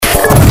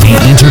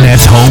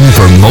It's home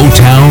for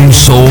Motown,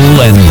 soul,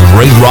 and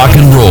great rock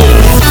and roll.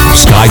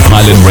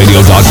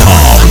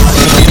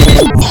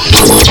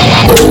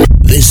 SkyPilotRadio.com.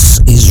 This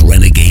is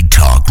Renegade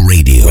Talk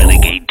Radio.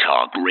 Renegade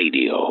Talk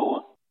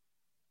Radio.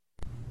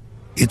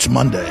 It's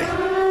Monday.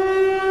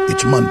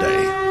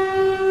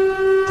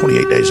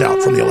 28 days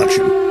out from the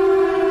election.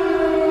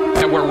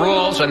 There were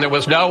rules, and there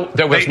was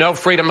no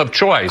freedom of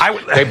choice.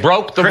 They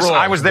broke the Chris, rules.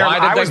 I was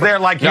there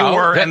like you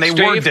were, and they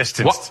were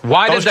distanced.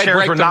 Why did Those they chairs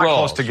break were the not rules?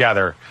 close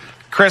together.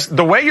 Chris,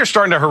 the way you're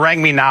starting to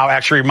harangue me now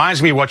actually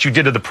reminds me of what you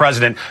did to the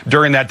president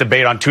during that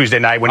debate on Tuesday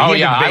night when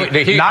he had to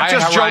debate not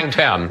just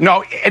Joe.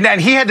 No, and then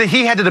he had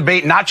to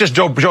debate not just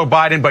Joe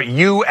Biden, but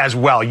you as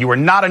well. You were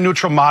not a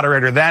neutral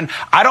moderator then.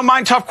 I don't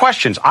mind tough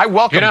questions. I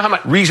welcome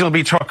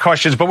reasonably tough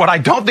questions. But what I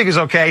don't think is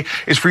okay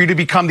is for you to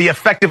become the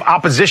effective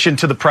opposition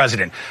to the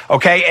president.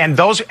 Okay, and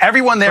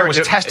everyone there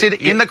was tested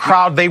in the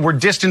crowd. They were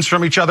distanced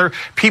from each other.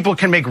 People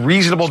can make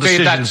reasonable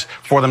decisions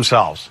for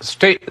themselves.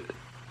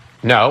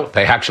 No,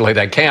 they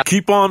can't.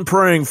 Keep on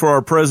praying for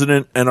our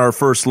president and our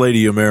first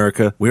lady,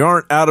 America. We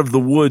aren't out of the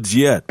woods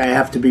yet. I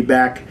have to be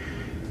back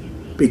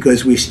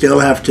because we still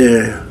have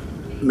to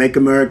make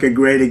America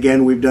great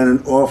again. We've done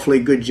an awfully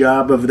good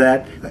job of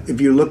that.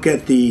 If you look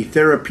at the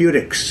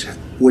therapeutics,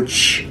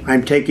 which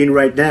I'm taking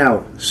right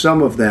now,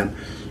 some of them,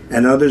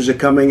 and others are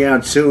coming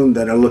out soon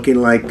that are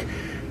looking like,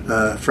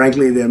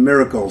 frankly, they're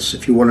miracles.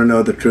 If you want to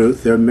know the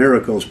truth, they're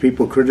miracles.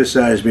 People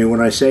criticize me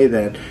when I say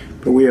that.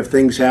 But we have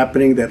things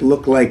happening that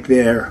look like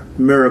they're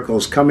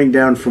miracles coming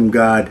down from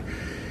God.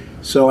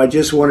 So I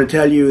just want to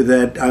tell you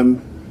that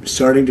I'm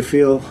starting to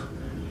feel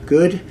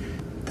good.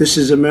 This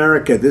is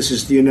America. This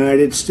is the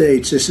United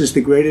States. This is the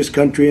greatest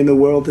country in the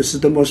world. This is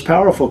the most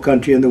powerful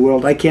country in the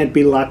world. I can't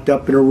be locked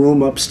up in a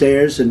room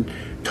upstairs and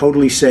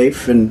totally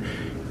safe and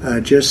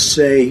just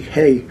say,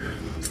 hey,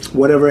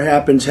 whatever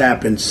happens,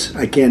 happens.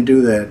 I can't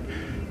do that.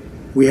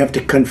 We have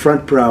to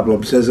confront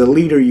problems. As a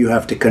leader, you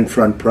have to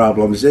confront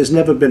problems. There's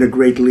never been a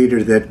great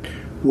leader that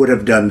would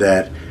have done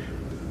that.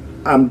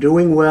 I'm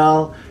doing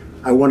well.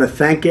 I want to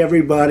thank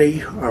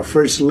everybody. Our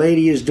First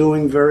Lady is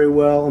doing very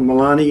well.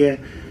 Melania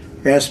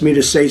asked me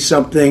to say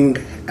something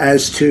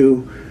as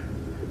to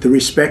the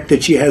respect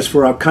that she has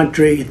for our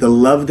country, the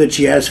love that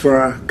she has for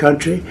our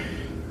country.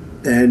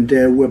 And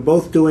we're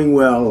both doing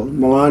well.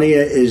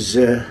 Melania is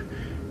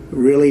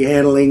really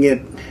handling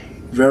it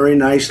very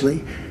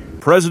nicely.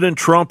 President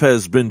Trump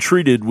has been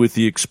treated with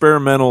the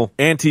experimental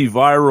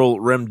antiviral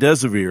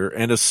remdesivir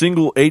and a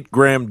single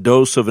 8-gram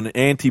dose of an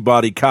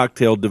antibody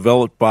cocktail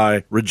developed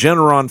by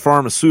Regeneron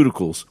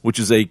Pharmaceuticals, which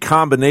is a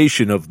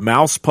combination of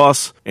mouse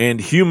pus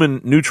and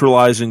human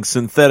neutralizing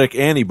synthetic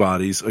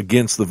antibodies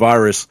against the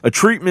virus, a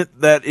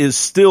treatment that is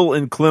still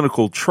in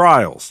clinical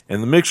trials.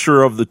 And the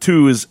mixture of the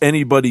two is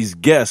anybody's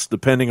guess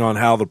depending on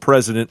how the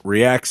president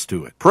reacts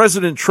to it.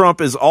 President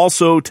Trump is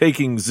also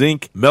taking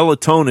zinc,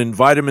 melatonin,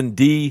 vitamin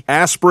D,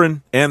 aspirin,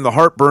 and the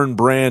heartburn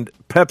brand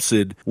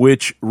Pepcid,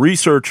 which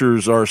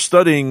researchers are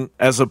studying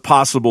as a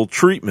possible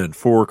treatment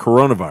for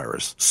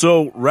coronavirus.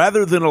 So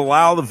rather than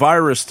allow the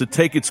virus to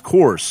take its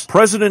course,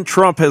 President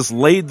Trump has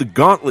laid the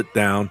gauntlet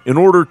down in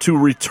order to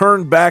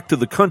return back to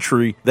the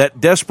country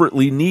that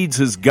desperately needs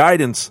his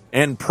guidance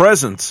and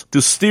presence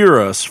to steer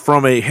us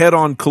from a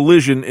head-on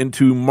collision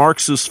into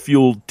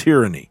Marxist-fueled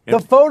tyranny. The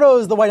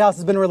photos the White House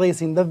has been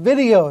releasing, the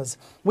videos,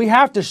 we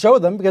have to show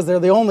them because they're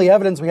the only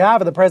evidence we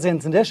have of the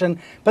president's condition,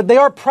 but they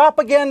are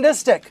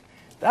propagandistic.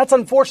 That's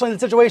unfortunately the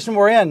situation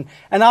we're in.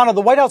 And Anna,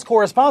 the White House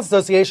Correspondents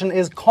Association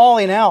is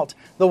calling out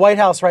the White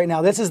House right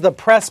now. This is the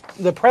press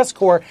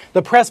corps,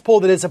 the press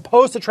pool that is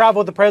supposed to travel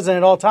with the president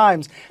at all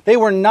times. They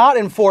were not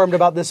informed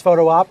about this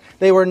photo op.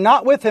 They were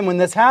not with him when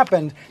this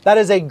happened. That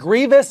is a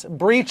grievous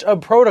breach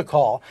of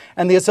protocol.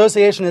 And the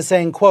association is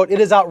saying, quote,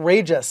 it is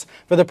outrageous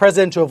for the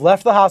president to have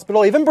left the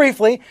hospital, even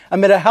briefly,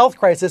 amid a health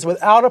crisis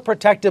without a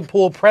protective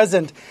pool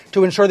present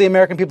to ensure the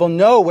American people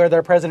know where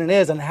their president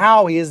is and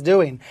how he is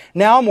doing.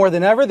 Now, more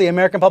than ever, the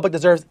American public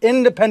deserves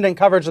independent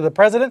coverage of the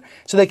president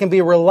so they can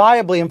be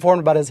reliably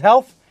informed about his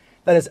health.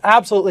 That is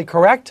absolutely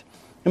correct.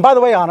 And by the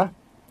way, Anna,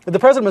 if the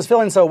president was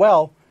feeling so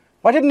well,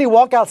 why didn't he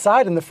walk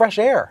outside in the fresh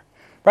air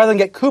rather than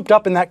get cooped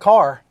up in that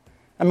car?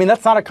 I mean,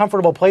 that's not a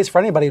comfortable place for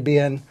anybody to be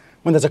in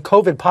when there's a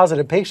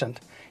COVID-positive patient.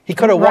 He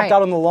could have walked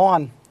out on the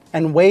lawn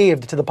and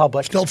waved to the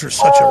public. Stelter's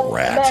such a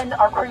rat. All men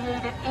are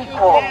created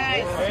equal.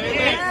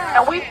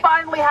 And we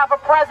finally have a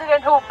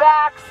president who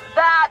backs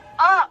that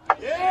up.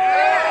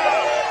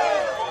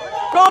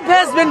 Trump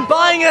has been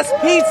buying us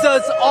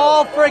pizzas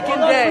all freaking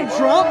day.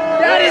 Trump?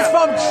 That is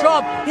from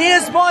Trump. He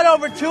has bought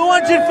over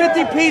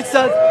 250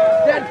 pizzas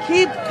that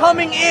keep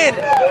coming in.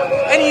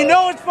 And you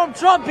know it's from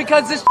Trump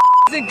because this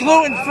isn't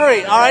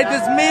gluten-free, all right?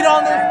 There's meat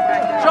on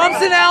this.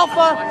 Trump's an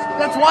alpha.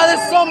 That's why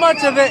there's so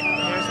much of it.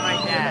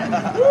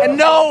 And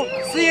no,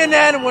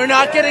 CNN, we're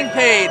not getting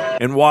paid.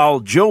 And while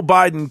Joe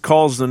Biden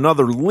calls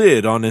another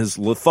lid on his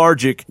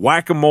lethargic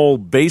whack-a-mole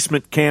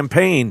basement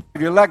campaign,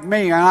 if you elect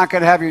me, you're not going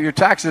to have your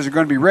taxes are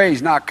going to be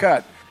raised, not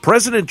cut.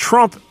 President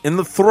Trump, in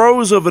the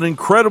throes of an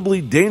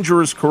incredibly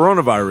dangerous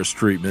coronavirus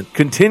treatment,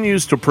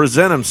 continues to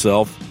present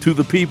himself to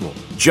the people.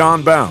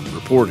 John Bound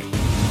reports. reporting.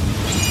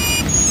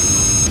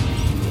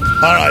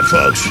 All right,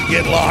 folks,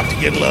 get locked,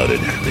 get loaded,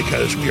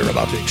 because we are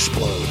about to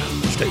explode.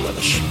 Stay with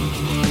us.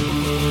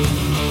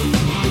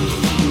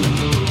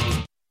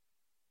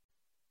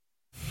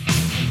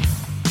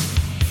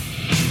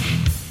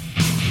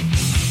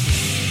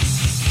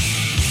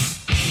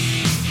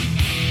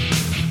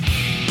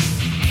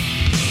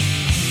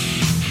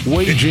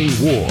 Waging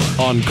war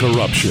on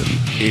corruption.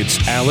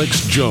 It's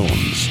Alex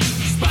Jones.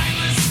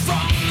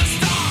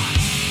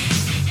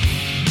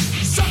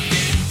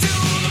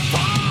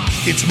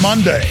 It's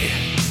Monday,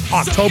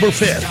 October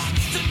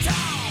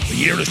 5th. The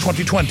year is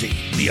 2020.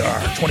 We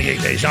are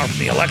 28 days out from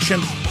the election,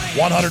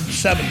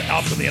 107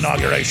 out from the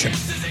inauguration.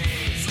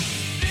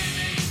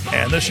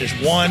 And this is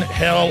one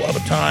hell of a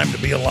time to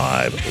be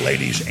alive,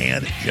 ladies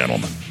and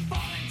gentlemen.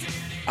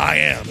 I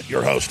am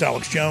your host,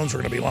 Alex Jones.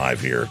 We're going to be live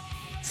here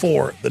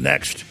for the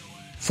next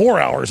 4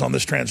 hours on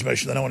this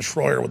transmission. Then Owen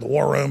Schroyer with the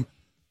War Room.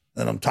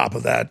 And on top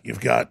of that, you've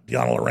got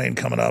Deanna Lorraine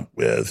coming up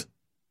with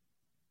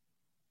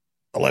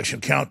Election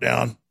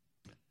Countdown.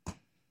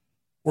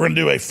 We're going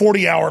to do a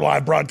 40-hour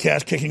live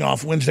broadcast kicking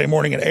off Wednesday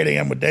morning at 8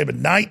 a.m. with David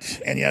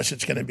Knight. And yes,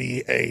 it's going to be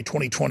a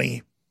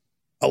 2020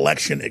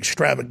 election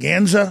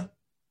extravaganza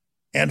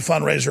and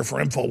fundraiser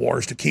for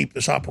InfoWars to keep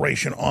this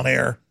operation on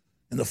air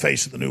in the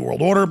face of the New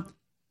World Order.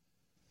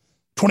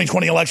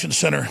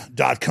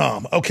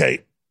 2020electioncenter.com.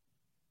 Okay,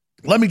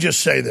 let me just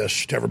say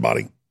this to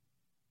everybody.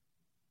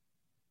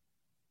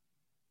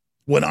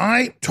 When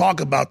I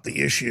talk about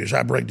the issues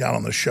I break down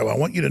on this show, I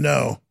want you to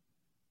know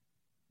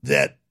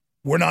that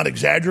we're not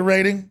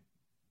exaggerating,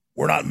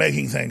 we're not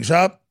making things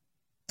up,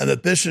 and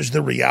that this is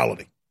the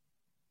reality.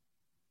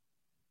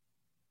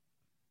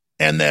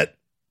 And that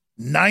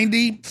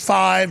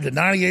 95 to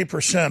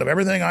 98% of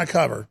everything I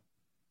cover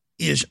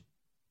is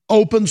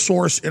open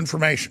source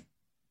information.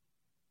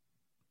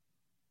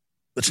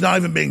 It's not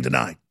even being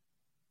denied.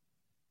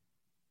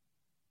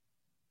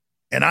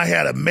 And I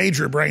had a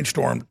major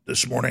brainstorm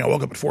this morning. I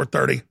woke up at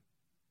 4:30,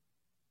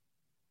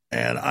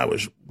 and I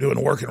was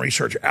doing work and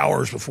research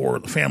hours before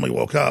the family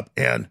woke up,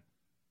 and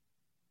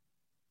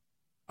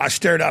I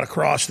stared out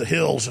across the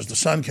hills as the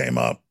sun came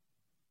up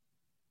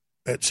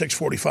at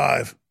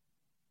 6:45.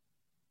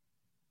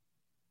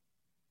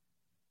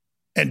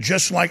 And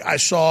just like I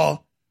saw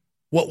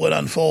what would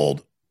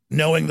unfold,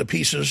 knowing the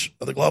pieces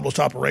of the globalist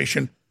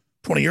operation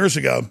 20 years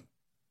ago,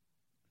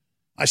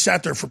 I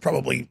sat there for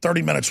probably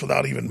 30 minutes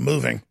without even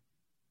moving,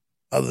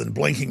 other than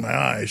blinking my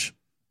eyes,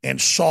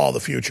 and saw the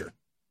future.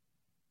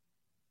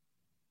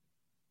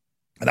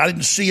 And I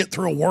didn't see it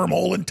through a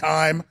wormhole in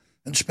time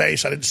and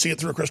space. I didn't see it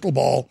through a crystal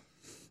ball.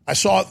 I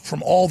saw it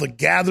from all the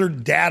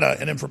gathered data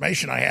and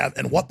information I have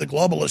and what the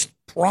globalists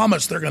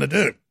promise they're going to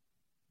do.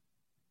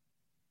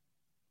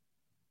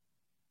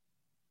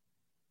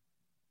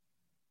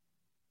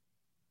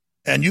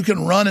 And you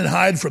can run and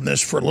hide from this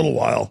for a little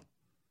while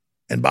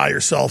and buy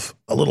yourself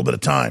a little bit of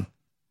time.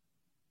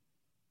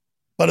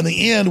 But in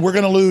the end, we're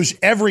going to lose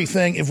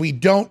everything if we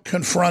don't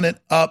confront it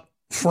up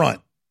front.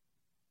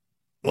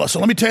 Well, so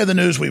let me tell you the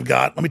news we've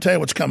got. Let me tell you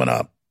what's coming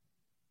up.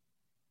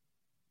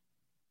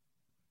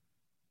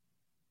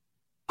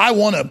 I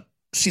want to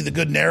see the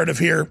good narrative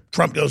here.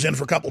 Trump goes in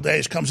for a couple of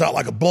days, comes out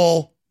like a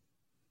bull.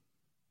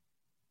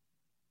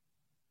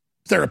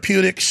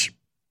 Therapeutics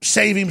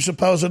save him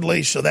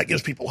supposedly, so that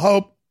gives people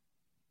hope.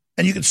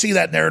 And you can see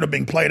that narrative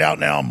being played out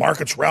now.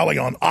 Markets rally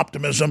on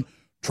optimism.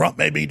 Trump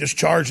may be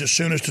discharged as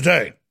soon as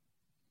today.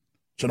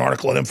 It's an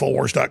article at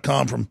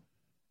Infowars.com from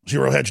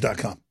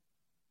ZeroHedge.com.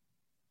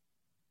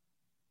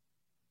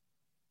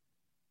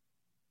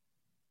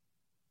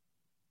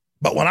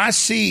 But when I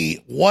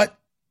see what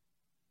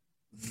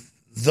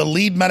the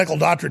lead medical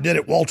doctor did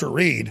at Walter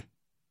Reed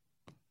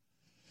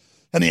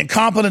and the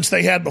incompetence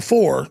they had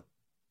before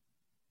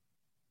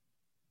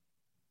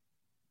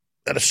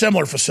at a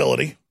similar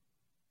facility,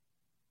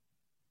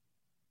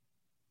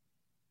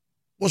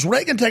 was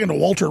Reagan taken to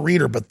Walter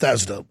Reed or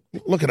Bethesda?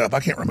 Look it up.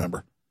 I can't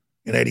remember.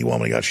 In 81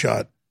 when he got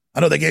shot. I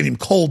know they gave him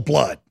cold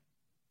blood.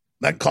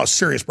 That caused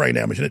serious brain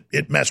damage, and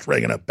it messed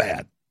Reagan up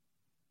bad.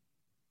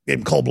 Gave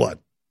him cold blood.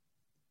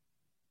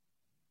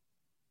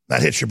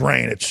 That hits your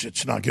brain.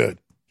 It's not good,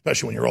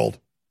 especially when you're old.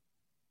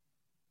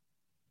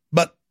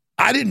 But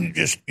I didn't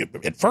just,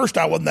 at first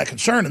I wasn't that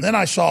concerned, and then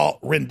I saw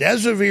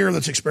remdesivir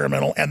that's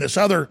experimental and this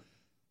other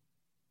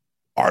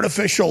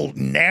artificial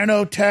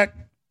nanotech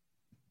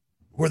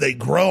where they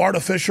grow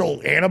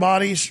artificial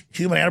antibodies,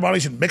 human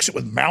antibodies, and mix it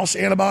with mouse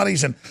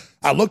antibodies. And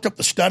I looked up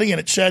the study, and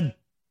it said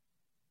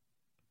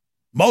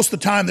most of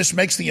the time this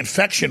makes the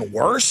infection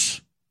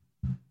worse.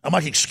 I'm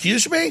like,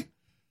 excuse me?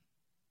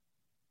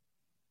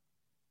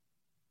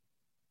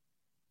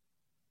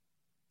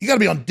 You got to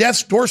be on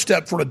death's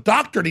doorstep for a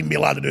doctor to even be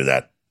allowed to do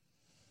that.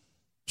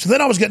 So then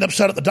I was getting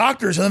upset at the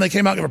doctors, and then they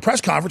came out and gave a press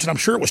conference, and I'm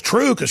sure it was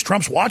true because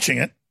Trump's watching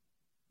it.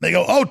 They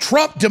go, oh,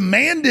 Trump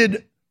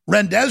demanded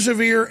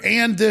remdesivir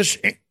and this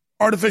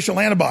artificial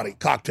antibody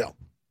cocktail.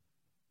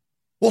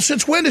 Well,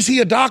 since when is he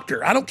a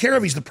doctor? I don't care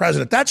if he's the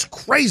president. That's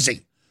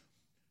crazy.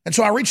 And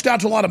so I reached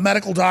out to a lot of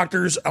medical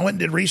doctors. I went and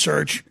did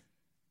research.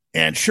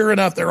 And sure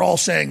enough, they're all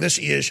saying this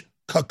is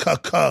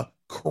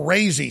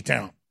crazy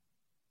town.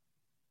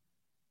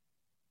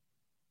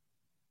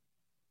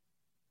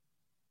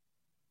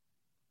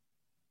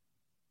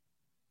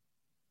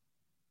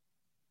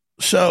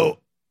 So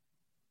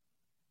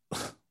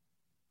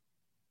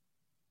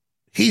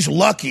he's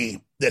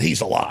lucky that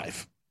he's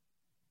alive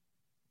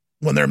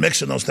when they're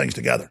mixing those things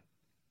together.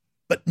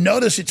 But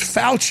notice it's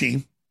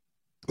Fauci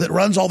that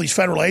runs all these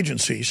federal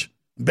agencies,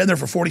 been there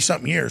for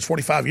 40-something years,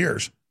 45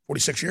 years,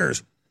 46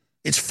 years.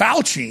 It's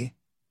Fauci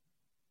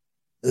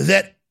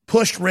that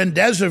pushed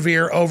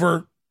remdesivir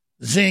over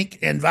zinc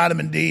and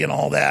vitamin D and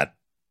all that.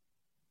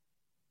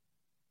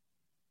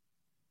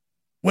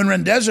 When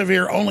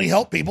remdesivir only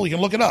helped people, you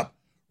can look it up,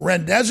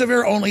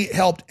 remdesivir only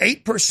helped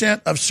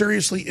 8% of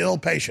seriously ill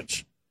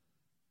patients.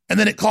 And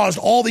then it caused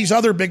all these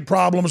other big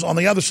problems on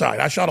the other side.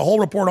 I shot a whole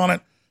report on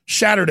it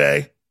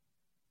Saturday.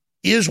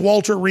 Is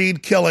Walter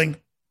Reed killing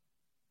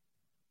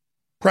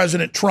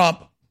President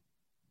Trump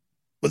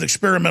with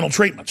experimental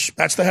treatments?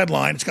 That's the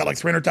headline. It's got like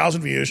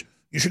 300,000 views.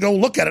 You should go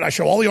look at it. I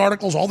show all the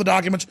articles, all the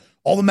documents,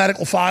 all the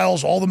medical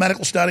files, all the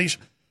medical studies.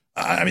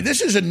 I mean,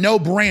 this is a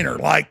no-brainer.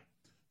 Like,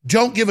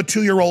 don't give a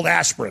 2-year-old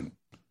aspirin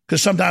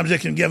because sometimes it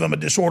can give them a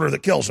disorder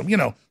that kills them. You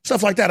know,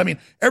 stuff like that. I mean,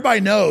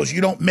 everybody knows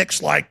you don't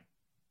mix like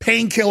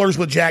painkillers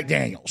with Jack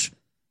Daniels.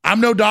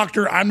 I'm no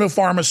doctor. I'm no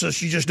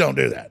pharmacist. You just don't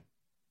do that.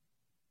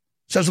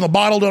 It says on the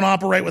bottle, don't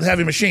operate with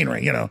heavy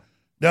machinery. You know,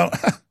 don't.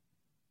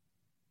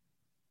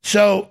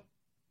 So,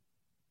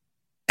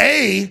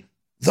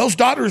 those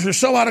doctors are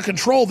so out of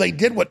control, they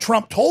did what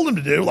Trump told them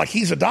to do, like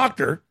he's a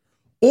doctor,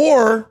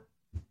 or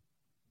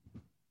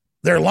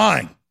they're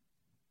lying.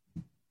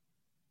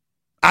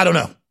 I don't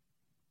know.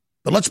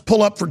 But let's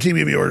pull up for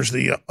TV viewers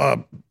the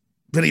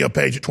video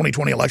page at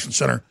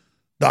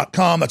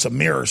 2020electioncenter.com. That's a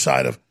mirror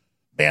side of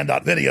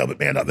band.video, but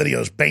band.video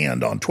is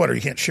banned on Twitter.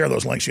 You can't share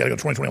those links. You got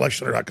to go to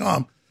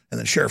 2020electioncenter.com and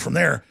then share from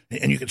there.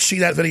 And you can see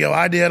that video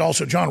I did.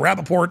 Also, John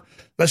Rappaport,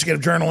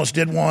 investigative journalist,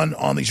 did one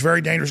on these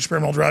very dangerous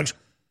experimental drugs.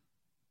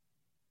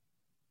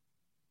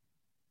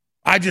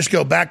 I just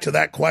go back to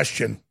that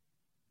question.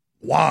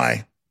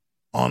 Why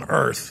on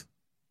earth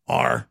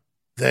are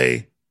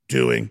they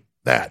doing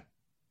that?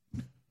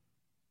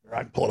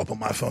 I can pull it up on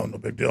my phone, no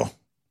big deal.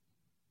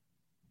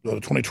 Go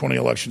to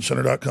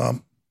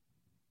 2020electioncenter.com.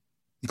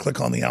 You click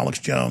on the Alex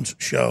Jones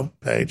Show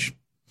page,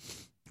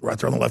 right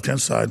there on the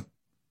left-hand side.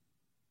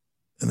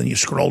 And then you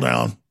scroll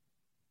down,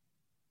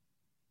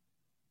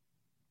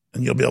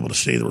 and you'll be able to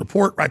see the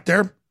report right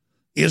there.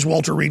 Is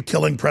Walter Reed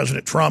killing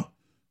President Trump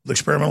with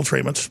experimental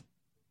treatments?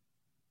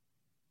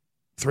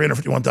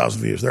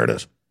 351,000 views. There it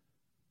is.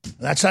 And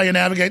that's how you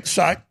navigate the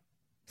site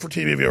for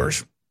TV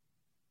viewers.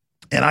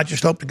 And I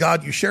just hope to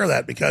God you share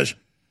that, because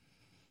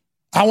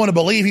I want to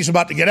believe he's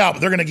about to get out. But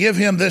they're going to give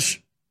him this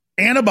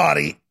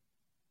antibody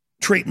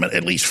treatment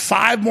at least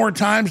 5 more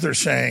times, they're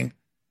saying.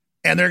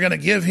 And they're going to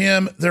give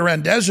him the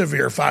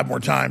remdesivir 5 more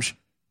times.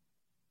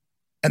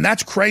 And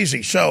that's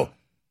crazy. So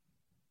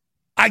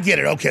I get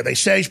it. Okay, they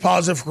say he's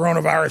positive for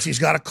coronavirus. He's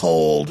got a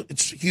cold.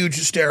 It's huge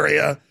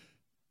hysteria.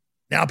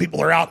 Now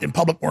people are out in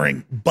public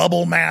wearing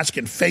bubble masks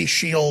and face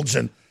shields,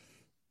 and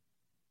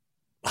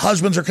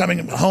husbands are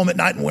coming home at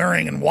night and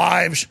wearing, and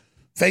wives,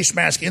 face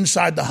mask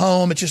inside the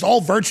home. It's just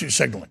all virtue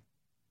signaling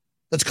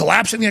that's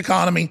collapsing the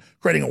economy,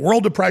 creating a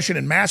world depression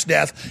and mass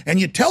death. And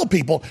you tell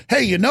people,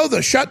 hey, you know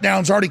the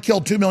shutdown's already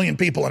killed 2 million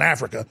people in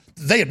Africa.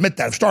 They admit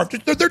that.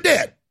 Starved. They're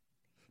dead.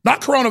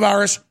 Not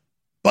coronavirus,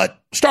 but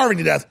starving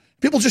to death.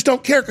 People just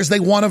don't care because they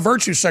want a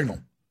virtue signal.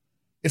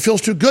 It feels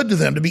too good to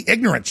them to be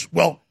ignorant.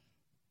 Well,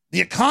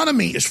 the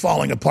economy is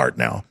falling apart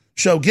now.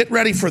 So get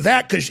ready for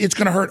that, because it's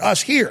going to hurt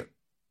us here.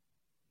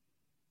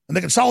 And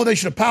the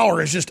consolidation of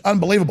power is just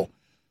unbelievable.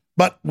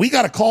 But we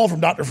got a call from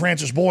Dr.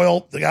 Francis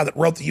Boyle, the guy that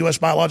wrote the U.S.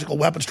 Biological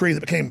Weapons Treaty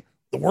that became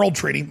the World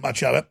Treaty,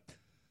 much of it.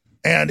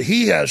 And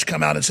he has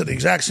come out and said the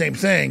exact same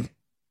thing,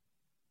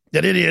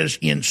 that it is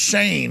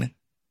insane,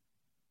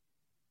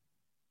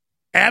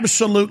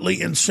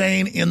 absolutely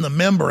insane in the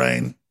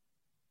membrane,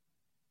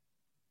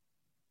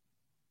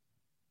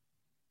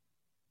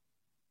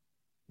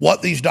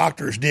 what these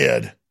doctors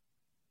did.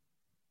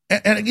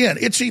 And again,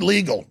 it's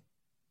illegal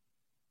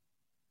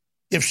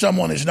if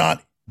someone is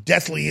not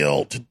deathly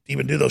ill to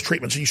even do those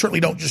treatments. And you certainly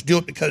don't just do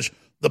it because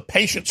the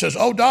patient says,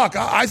 oh, doc,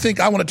 I think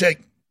I want to take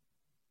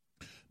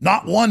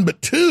not 1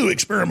 but 2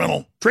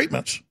 experimental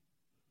treatments.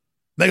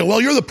 They go,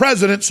 well, you're the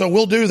president, so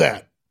we'll do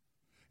that.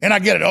 And I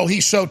get it. Oh,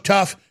 he's so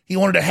tough. He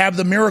wanted to have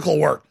the miracle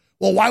work.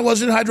 Well, why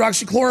wasn't it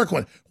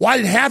hydroxychloroquine? Why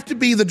did it have to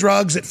be the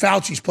drugs that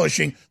Fauci's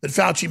pushing, that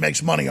Fauci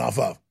makes money off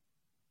of?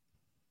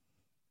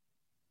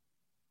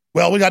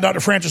 Well, we got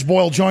Dr. Francis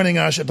Boyle joining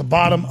us at the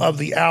bottom of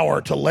the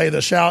hour to lay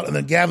this out. And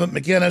then Gavin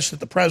McInnes,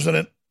 that the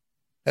president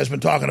has been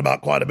talking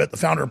about quite a bit, the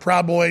founder of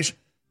Proud Boys,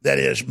 that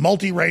is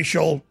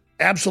multiracial,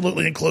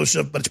 absolutely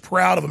inclusive, but it's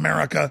proud of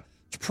America,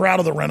 it's proud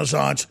of the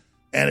Renaissance,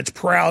 and it's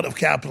proud of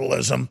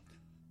capitalism.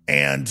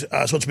 And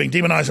so it's being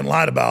demonized and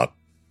lied about.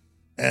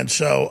 And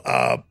so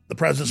the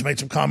president's made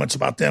some comments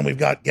about them. We've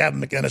got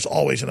Gavin McInnes,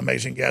 always an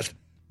amazing guest,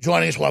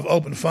 joining us. We'll have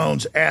open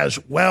phones as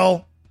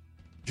well.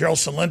 Gerald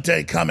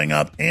Celente coming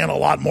up, and a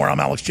lot more. I'm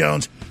Alex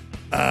Jones.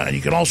 And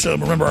you can also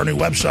remember our new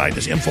website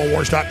is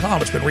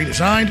Infowars.com. It's been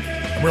redesigned.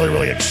 I'm really,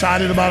 really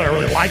excited about it. I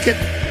really like it.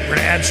 We're going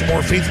to add some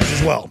more features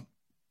as well.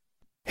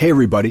 Hey,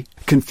 everybody.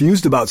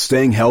 Confused about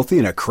staying healthy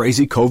in a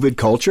crazy COVID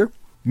culture?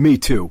 Me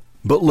too.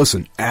 But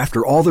listen,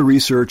 after all the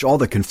research, all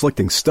the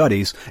conflicting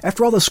studies,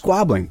 after all the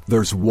squabbling,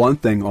 there's one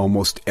thing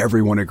almost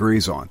everyone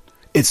agrees on.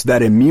 It's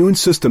that immune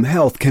system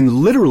health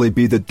can literally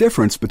be the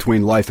difference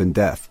between life and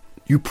death.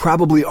 You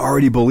probably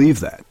already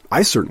believe that.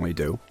 I certainly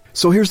do.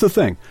 So here's the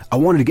thing. I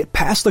wanted to get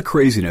past the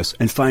craziness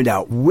and find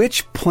out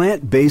which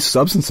plant-based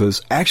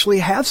substances actually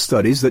have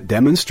studies that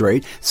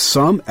demonstrate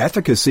some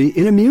efficacy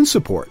in immune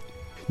support.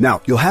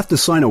 Now, you'll have to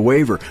sign a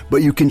waiver,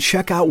 but you can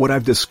check out what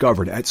I've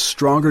discovered at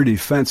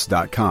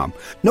StrongerDefense.com.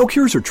 No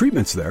cures or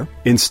treatments there.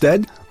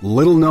 Instead,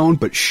 little-known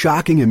but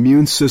shocking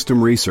immune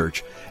system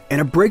research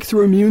and a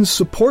breakthrough immune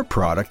support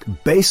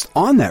product based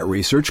on that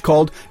research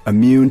called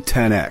Immune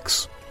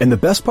 10X. And the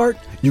best part?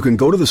 You can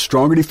go to the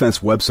Stronger Defense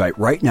website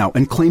right now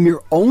and claim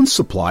your own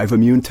supply of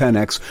Immune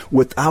 10X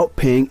without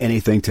paying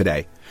anything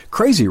today.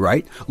 Crazy,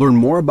 right? Learn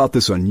more about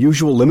this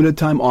unusual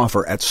limited-time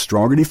offer at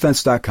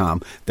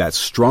StrongerDefense.com.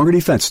 That's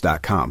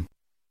StrongerDefense.com.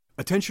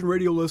 Attention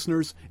radio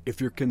listeners, if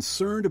you're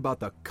concerned about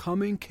the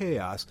coming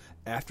chaos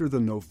after the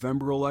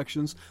November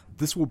elections,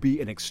 this will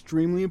be an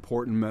extremely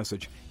important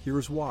message.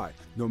 Here's why.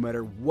 No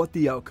matter what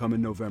the outcome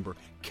in November,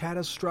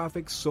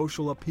 catastrophic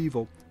social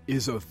upheaval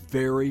is a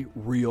very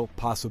real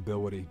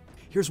possibility.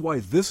 Here's why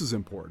this is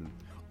important.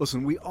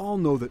 Listen, we all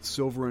know that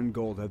silver and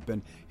gold have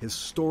been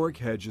historic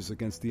hedges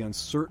against the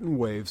uncertain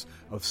waves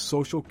of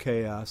social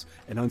chaos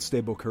and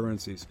unstable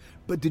currencies.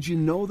 But did you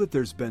know that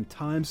there's been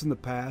times in the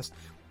past,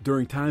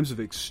 during times of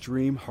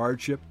extreme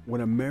hardship,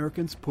 when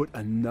Americans put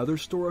another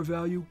store of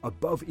value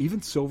above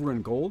even silver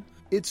and gold?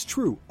 It's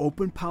true,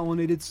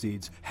 open-pollinated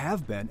seeds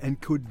have been and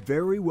could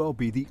very well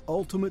be the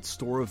ultimate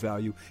store of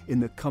value in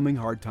the coming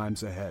hard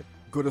times ahead.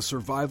 Go to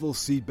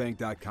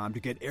survivalseedbank.com to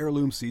get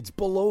heirloom seeds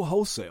below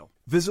wholesale.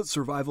 Visit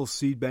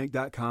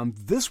survivalseedbank.com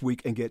this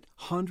week and get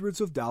hundreds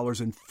of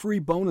dollars in free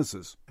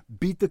bonuses.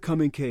 Beat the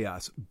coming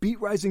chaos, beat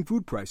rising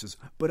food prices,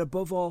 but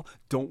above all,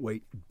 don't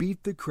wait.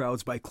 Beat the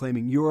crowds by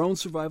claiming your own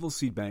Survival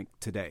Seed Bank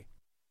today.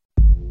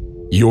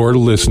 You're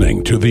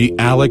listening to The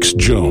Alex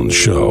Jones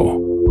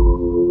Show.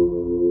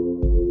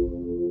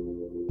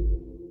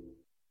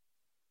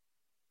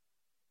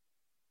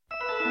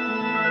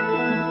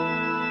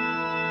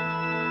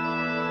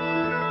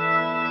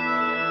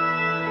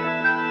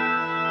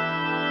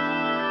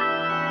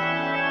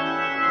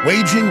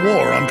 Waging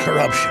war on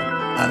corruption.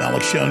 I'm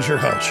Alex Jones, your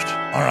host.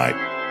 All right.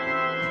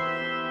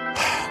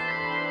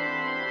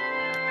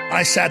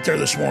 I sat there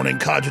this morning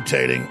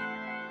cogitating,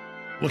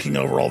 looking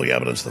over all the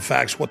evidence, the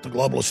facts, what the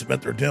globalists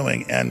admit they're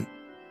doing, and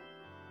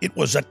it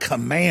was a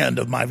command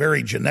of my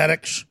very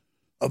genetics,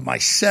 of my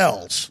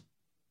cells,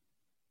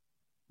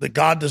 that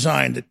God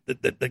designed,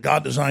 that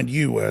God designed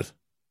you with,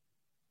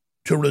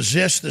 to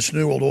resist this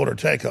New World Order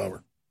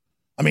takeover.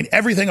 I mean,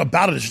 everything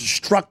about it is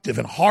destructive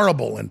and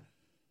horrible and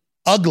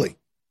ugly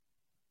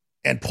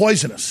and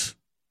poisonous.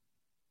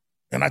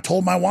 And I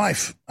told my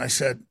wife, I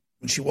said,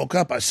 when she woke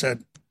up, I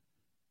said,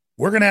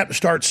 we're going to have to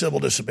start civil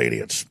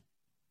disobedience.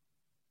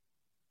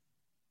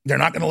 They're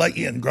not going to let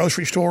you in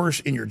grocery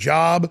stores, in your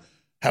job,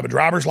 have a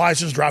driver's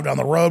license, drive down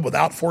the road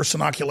without forced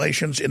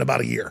inoculations in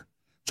about a year.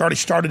 It's already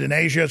started in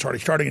Asia. It's already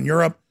starting in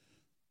Europe.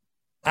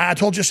 I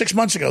told you 6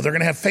 months ago, they're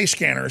going to have face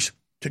scanners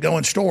to go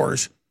in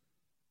stores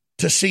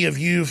to see if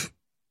you've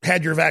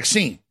had your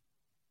vaccine.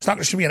 It's not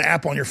just going to be an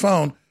app on your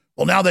phone.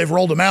 Well, now they've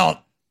rolled them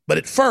out. But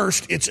at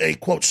first, it's a,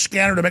 quote,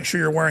 scanner to make sure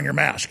you're wearing your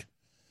mask.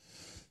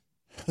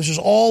 This is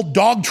all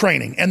dog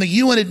training, and the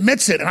UN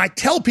admits it. And I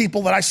tell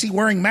people that I see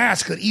wearing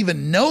masks that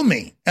even know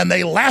me, and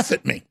they laugh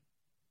at me.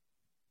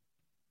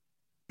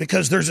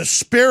 Because there's a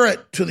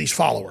spirit to these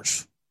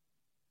followers.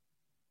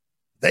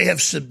 They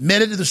have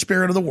submitted to the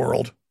spirit of the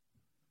world,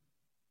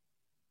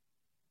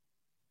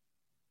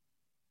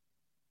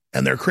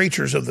 and they're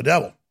creatures of the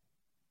devil.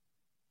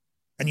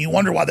 And you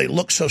wonder why they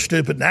look so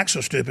stupid and act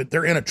so stupid.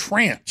 They're in a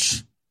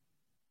trance.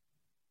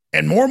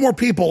 And more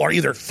people are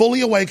either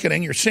fully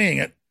awakening, you're seeing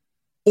it,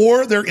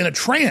 or they're in a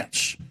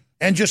trance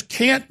and just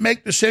can't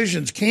make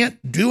decisions,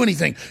 can't do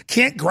anything,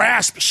 can't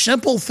grasp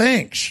simple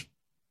things.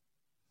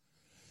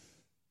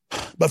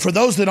 But for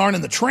those that aren't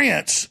in the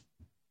trance,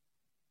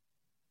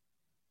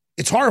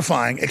 it's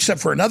horrifying,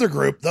 except for another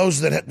group, those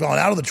that have gone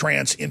out of the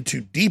trance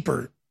into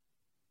deeper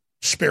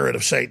spirit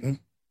of Satan,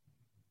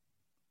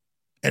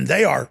 and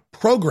they are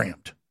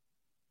programmed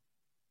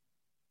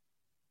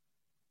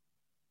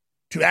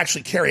to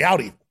actually carry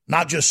out evil,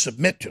 not just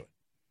submit to it.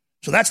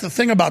 So that's the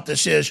thing about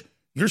this is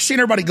you're seeing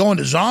everybody go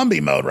into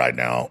zombie mode right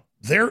now.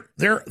 They're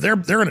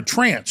in a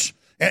trance.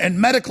 And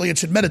medically,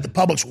 it's admitted the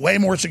public's way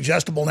more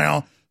suggestible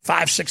now,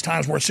 5-6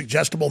 times more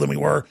suggestible than we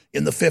were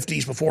in the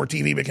 50s before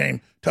TV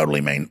became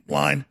totally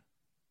mainline.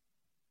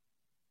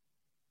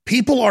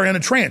 People are in a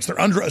trance.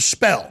 They're under a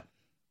spell.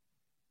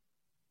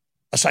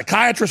 A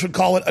psychiatrist would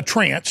call it a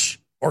trance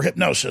or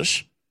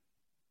hypnosis.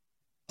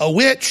 A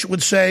witch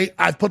would say,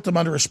 I've put them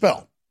under a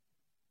spell.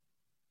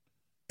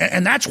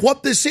 And that's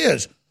what this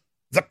is.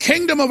 The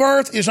kingdom of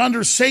earth is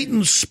under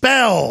Satan's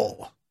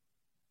spell.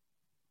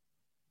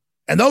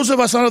 And those of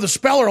us under the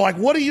spell are like,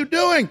 what are you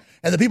doing?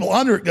 And the people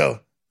under it go,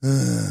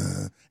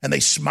 ugh. And they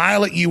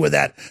smile at you with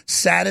that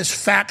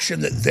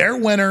satisfaction that they're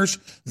winners,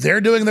 they're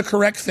doing the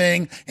correct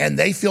thing, and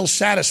they feel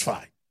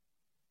satisfied.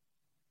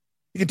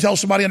 You can tell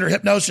somebody under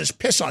hypnosis,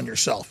 piss on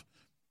yourself,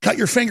 cut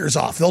your fingers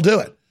off, they'll do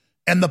it.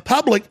 And the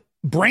public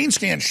brain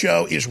scan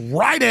show is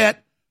right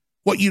at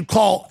what you'd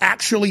call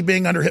actually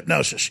being under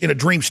hypnosis in a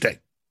dream state,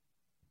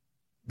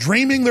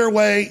 dreaming their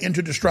way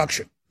into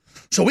destruction.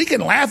 So we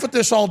can laugh at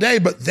this all day,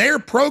 but they're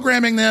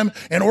programming them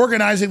and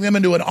organizing them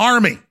into an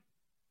army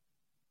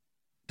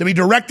to be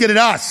directed at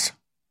us.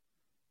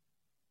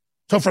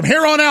 So from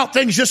here on out,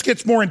 things just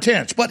gets more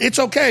intense. But it's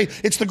okay.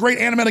 It's the great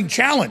animating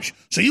challenge.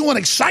 So you want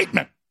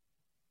excitement.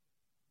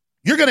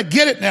 You're going to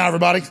get it now,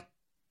 everybody.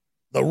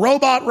 The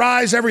robot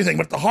rise, everything.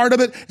 But at the heart of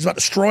it is about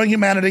destroying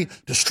humanity,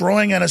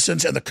 destroying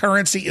innocence, and the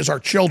currency is our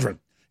children.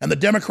 And the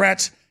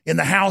Democrats in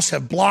the House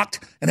have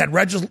blocked and had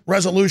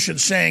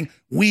resolutions saying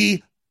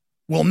we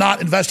will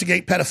not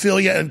investigate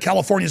pedophilia, and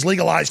California's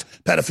legalized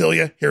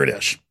pedophilia. Here it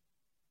is.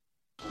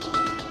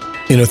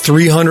 In a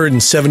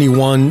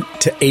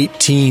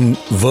 371-18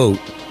 vote,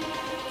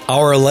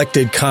 our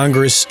elected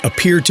Congress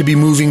appeared to be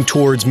moving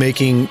towards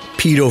making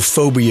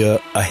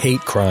pedophobia a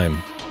hate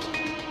crime.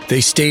 They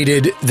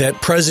stated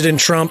that President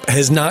Trump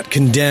has not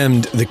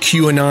condemned the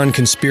QAnon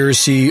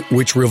conspiracy,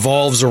 which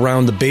revolves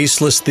around the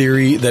baseless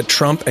theory that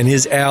Trump and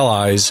his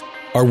allies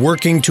are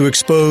working to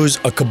expose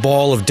a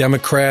cabal of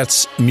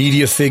Democrats,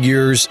 media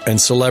figures,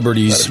 and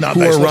celebrities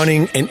who are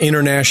running an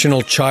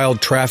international child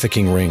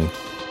trafficking ring.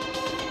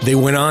 They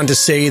went on to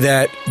say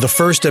that the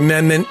First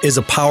Amendment is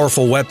a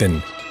powerful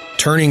weapon.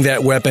 Turning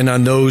that weapon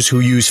on those who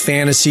use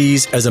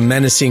fantasies as a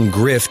menacing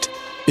grift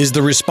is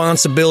the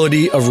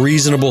responsibility of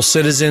reasonable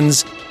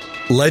citizens,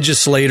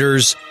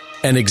 legislators,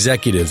 and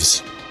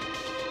executives.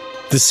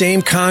 The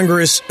same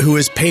Congress who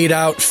has paid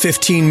out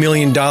 $15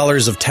 million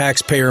of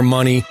taxpayer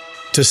money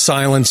to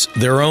silence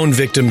their own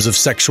victims of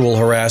sexual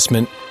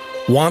harassment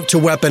want to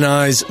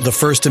weaponize the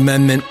First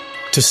Amendment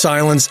to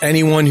silence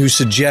anyone who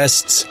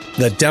suggests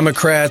that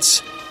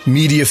Democrats,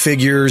 media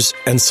figures,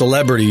 and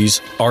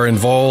celebrities are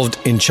involved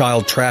in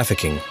child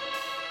trafficking.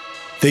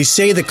 They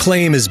say the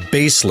claim is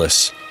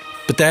baseless,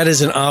 but that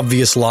is an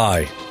obvious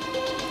lie.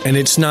 And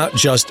it's not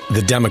just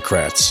the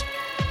Democrats.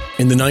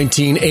 In the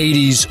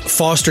 1980s,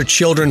 foster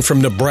children from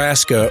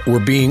Nebraska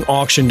were being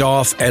auctioned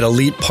off at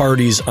elite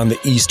parties on the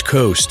East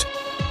Coast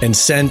and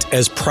sent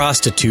as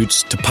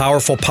prostitutes to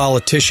powerful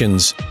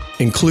politicians,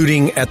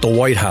 including at the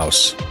White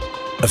House.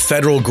 A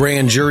federal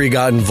grand jury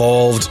got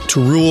involved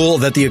to rule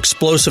that the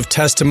explosive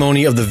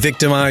testimony of the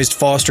victimized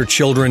foster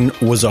children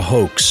was a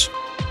hoax.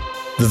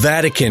 The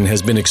Vatican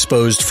has been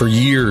exposed for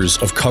years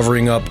of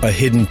covering up a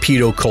hidden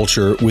pedo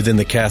culture within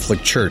the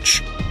Catholic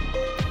Church.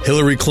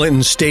 Hillary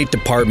Clinton's State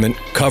Department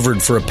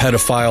covered for a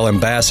pedophile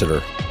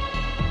ambassador.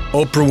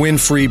 Oprah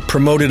Winfrey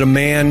promoted a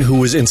man who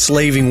was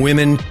enslaving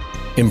women,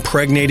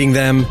 impregnating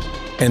them,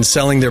 and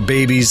selling their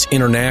babies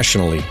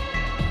internationally.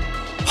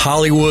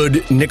 Hollywood,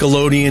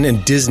 Nickelodeon,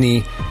 and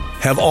Disney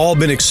have all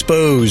been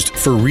exposed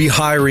for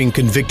rehiring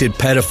convicted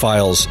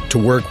pedophiles to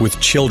work with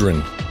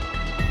children.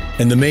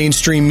 And the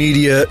mainstream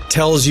media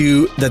tells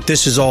you that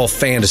this is all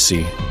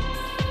fantasy.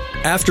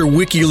 After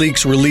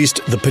WikiLeaks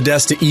released the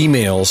Podesta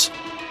emails,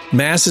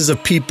 masses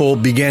of people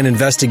began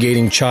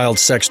investigating child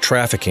sex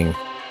trafficking,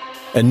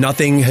 and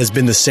nothing has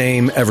been the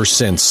same ever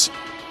since.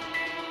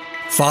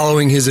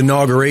 Following his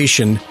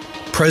inauguration,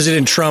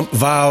 President Trump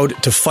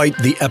vowed to fight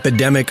the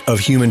epidemic of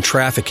human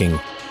trafficking.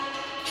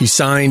 He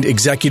signed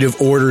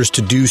executive orders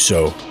to do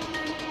so.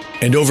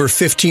 And over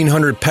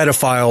 1,500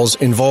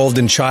 pedophiles involved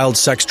in child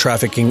sex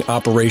trafficking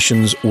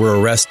operations were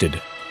arrested,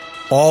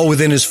 all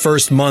within his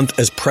first month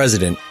as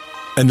president,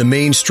 and the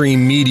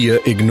mainstream media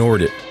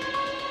ignored it.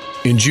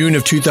 In June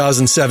of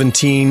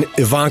 2017,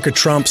 Ivanka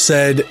Trump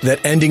said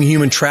that ending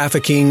human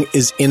trafficking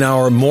is in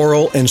our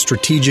moral and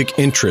strategic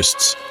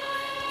interests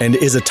and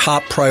is a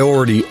top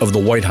priority of the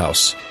White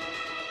House.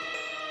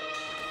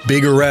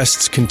 Big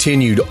arrests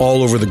continued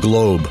all over the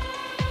globe,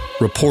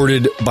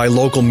 reported by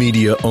local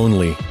media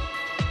only.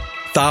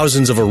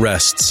 Thousands of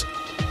arrests,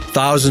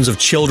 thousands of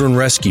children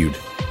rescued,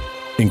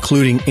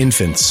 including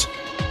infants.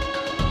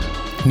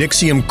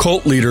 NXIVM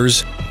cult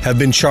leaders have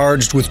been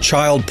charged with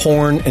child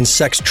porn and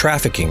sex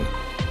trafficking.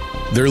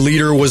 Their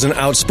leader was an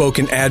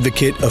outspoken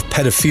advocate of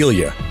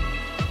pedophilia.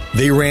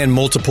 They ran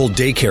multiple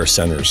daycare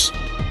centers.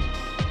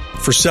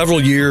 For several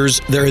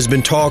years, there has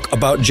been talk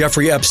about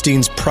Jeffrey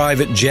Epstein's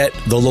private jet,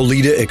 the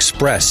Lolita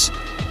Express,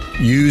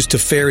 used to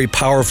ferry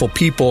powerful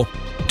people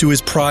to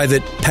his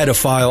private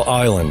pedophile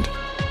island,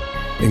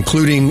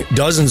 including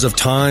dozens of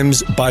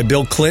times by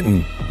Bill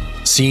Clinton,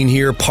 seen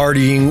here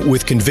partying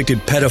with convicted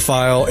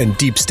pedophile and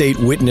deep state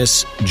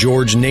witness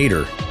George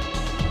Nader.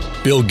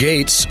 Bill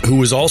Gates, who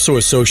was also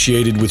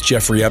associated with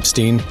Jeffrey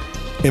Epstein,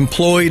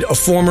 employed a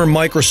former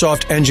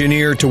Microsoft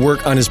engineer to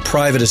work on his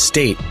private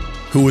estate,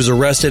 who was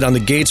arrested on the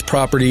Gates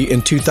property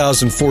in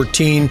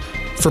 2014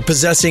 for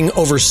possessing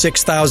over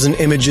 6,000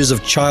 images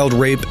of child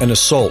rape and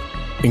assault,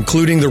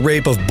 including the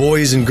rape of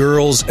boys and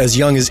girls as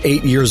young as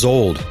 8 years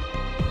old.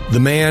 The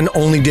man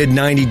only did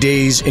 90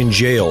 days in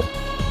jail.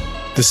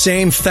 The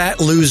same fat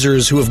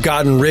losers who have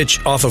gotten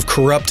rich off of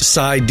corrupt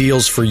side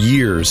deals for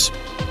years,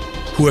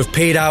 who have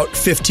paid out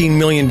 $15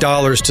 million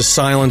to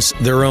silence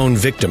their own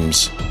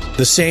victims.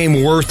 The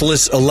same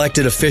worthless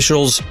elected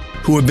officials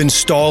who have been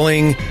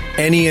stalling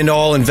any and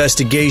all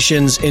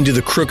investigations into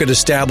the crooked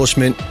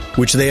establishment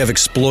which they have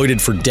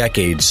exploited for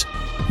decades,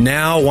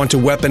 now want to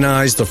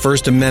weaponize the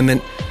First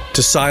Amendment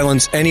to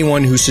silence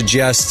anyone who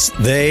suggests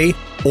they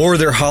or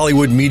their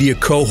Hollywood media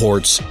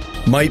cohorts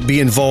might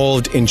be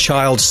involved in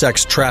child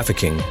sex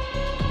trafficking.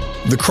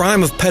 The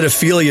crime of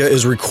pedophilia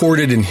is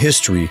recorded in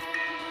history,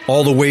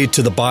 all the way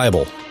to the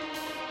Bible.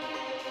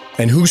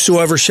 And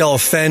whosoever shall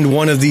offend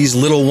one of these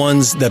little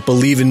ones that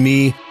believe in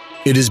me,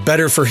 it is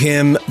better for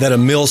him that a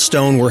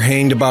millstone were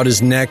hanged about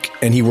his neck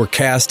and he were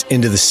cast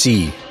into the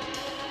sea.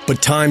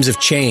 But times have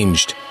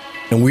changed,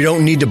 and we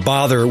don't need to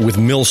bother with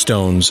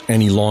millstones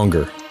any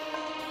longer.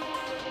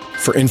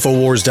 For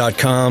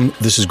Infowars.com,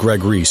 this is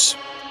Greg Reese.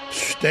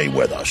 Stay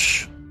with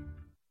us.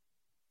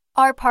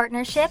 Our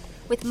partnership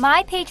with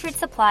My Patriot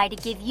Supply to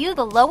give you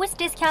the lowest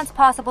discounts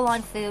possible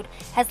on food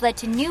has led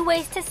to new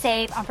ways to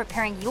save on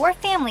preparing your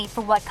family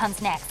for what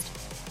comes next.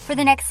 For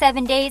the next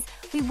 7 days,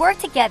 we work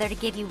together to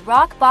give you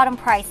rock-bottom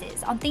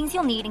prices on things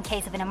you'll need in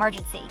case of an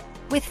emergency.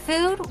 With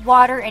food,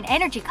 water, and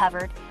energy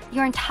covered,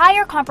 your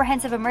entire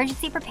comprehensive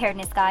emergency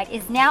preparedness guide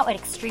is now at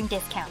extreme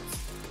discounts.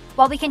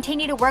 While we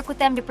continue to work with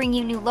them to bring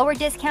you new lower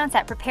discounts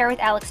at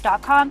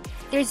preparewithalex.com,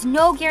 there's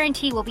no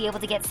guarantee we'll be able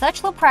to get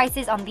such low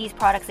prices on these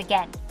products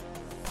again.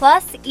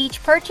 Plus,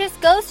 each purchase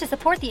goes to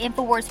support the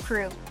InfoWars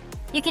crew.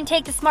 You can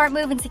take the smart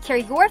move and secure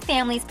your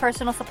family's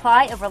personal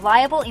supply of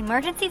reliable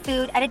emergency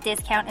food at a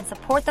discount and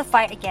support the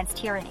fight against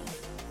tyranny.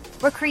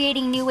 We're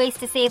creating new ways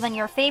to save on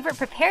your favorite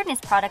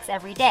preparedness products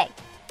every day.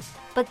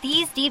 But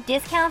these deep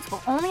discounts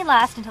will only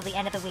last until the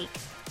end of the week.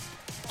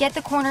 Get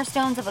the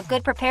cornerstones of a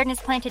good preparedness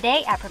plan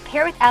today at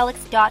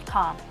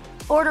preparewithalex.com.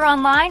 Order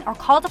online or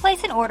call to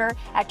place an order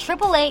at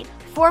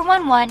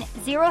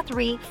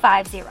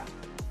 888-411-0350.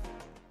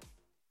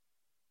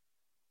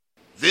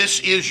 This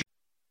is...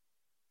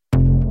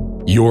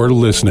 You're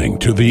listening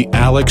to The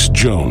Alex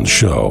Jones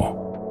Show.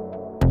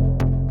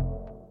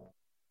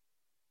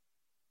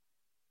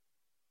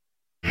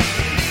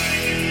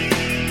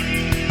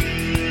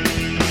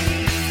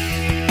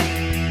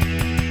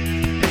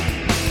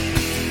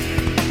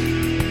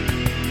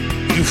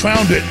 You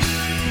found it,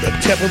 the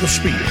tip of the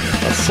spear,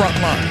 the front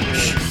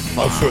lines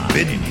of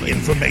forbidden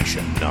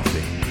information.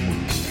 Nothing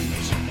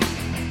moves.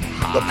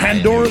 The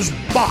Pandora's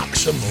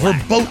box of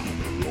verboten.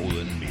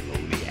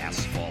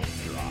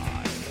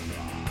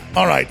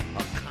 All right.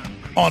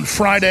 On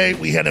Friday,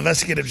 we had an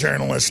investigative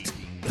journalist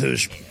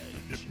who's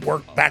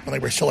worked back when they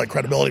were still at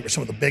Credibility for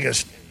some of the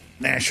biggest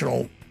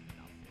national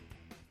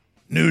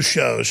news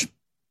shows,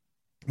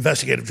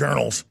 investigative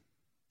journals,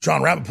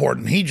 John Rappaport,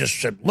 and he just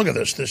said, look at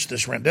this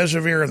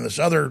remdesivir and this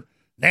other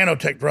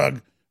nanotech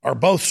drug are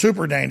both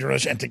super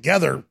dangerous, and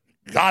together,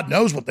 God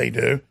knows what they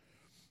do. And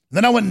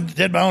then I went and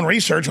did my own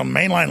research on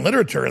mainline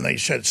literature, and they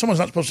said someone's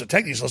not supposed to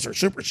take these unless they're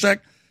super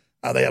sick.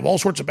 They have all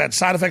sorts of bad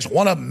side effects.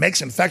 One of them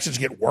makes infections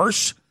get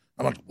worse.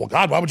 I'm like, well,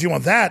 God, why would you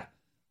want that?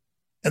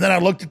 And then I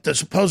looked at the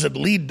supposed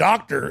lead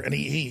doctor, and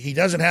he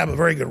doesn't have a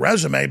very good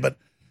resume, but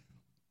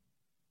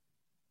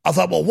I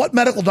thought, well, what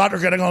medical doctor are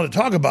going to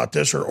talk about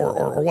this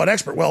or what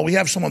expert? Well, we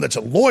have someone that's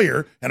a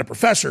lawyer and a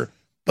professor,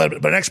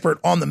 but an expert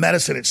on the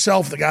medicine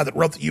itself, the guy that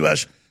wrote the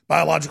U.S.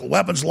 Biological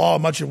Weapons Law,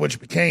 much of which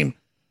became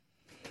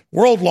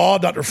world law,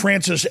 Dr.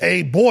 Francis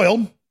A.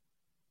 Boyle,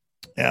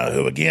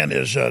 who, again,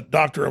 is a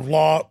doctor of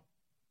law,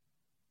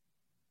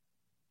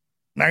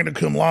 magna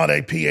cum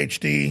laude,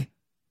 Ph.D.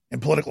 in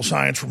political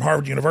science from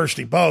Harvard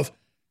University, both.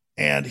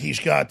 And he's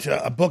got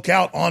a book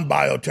out on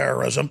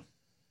bioterrorism,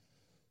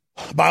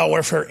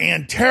 biowarfare,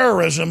 and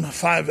terrorism,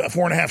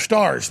 4.5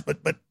 stars. But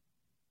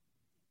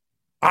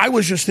I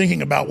was just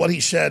thinking about what he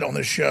said on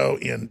this show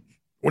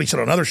what he said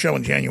on another show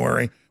in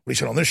January, what he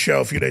said on this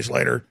show a few days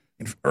later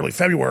in early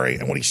February,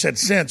 and what he said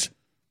since,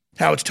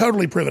 how it's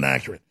totally proven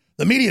accurate.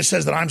 The media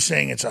says that I'm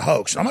saying it's a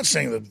hoax. I'm not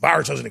saying the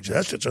virus doesn't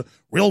exist. It's a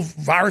real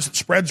virus that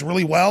spreads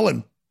really well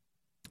and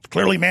it's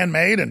clearly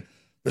man-made, and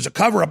there's a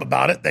cover-up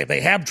about it.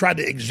 They have tried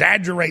to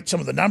exaggerate some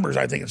of the numbers,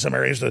 I think, in some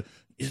areas to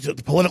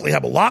politically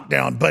have a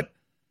lockdown. But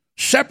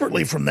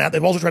separately from that,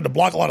 they've also tried to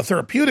block a lot of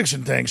therapeutics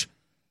and things.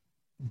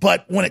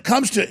 But when it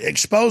comes to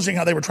exposing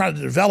how they were trying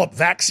to develop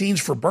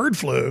vaccines for bird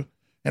flu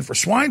and for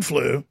swine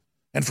flu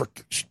and for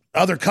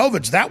other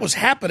COVIDs, that was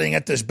happening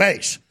at this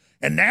base.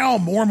 And now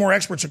more and more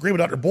experts agree with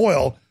Dr.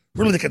 Boyle.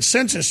 Really, the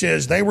consensus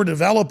is they were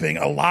developing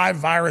a live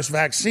virus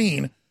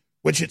vaccine,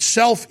 which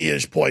itself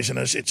is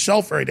poisonous,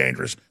 itself very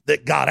dangerous,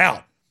 that got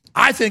out.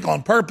 I think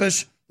on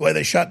purpose, the way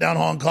they shut down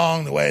Hong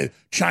Kong, the way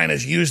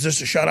China's used this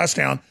to shut us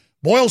down.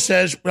 Boyle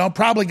says, well,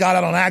 probably got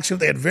out on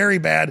accident. They had very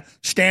bad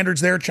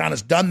standards there.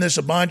 China's done this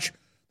a bunch.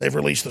 They've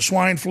released the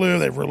swine flu.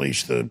 They've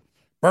released the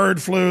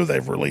bird flu.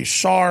 They've released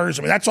SARS.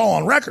 I mean, that's all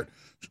on record.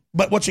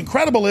 But what's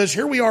incredible is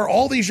here we are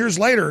all these years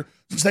later,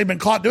 since they've been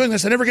caught doing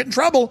this, they never get in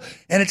trouble,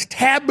 and it's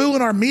taboo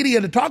in our media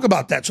to talk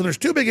about that. So there's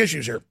two big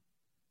issues here.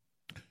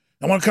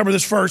 I want to cover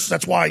this first.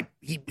 That's why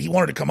he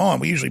wanted to come on.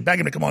 We usually beg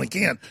him to come on. He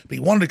can't. But he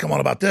wanted to come on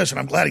about this, and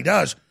I'm glad he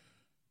does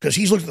because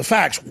he's looked at the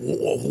facts.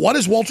 What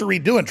is Walter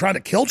Reed doing? Trying to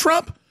kill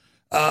Trump?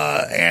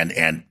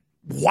 And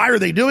why are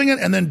they doing it?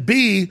 And then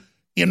B,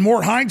 in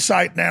more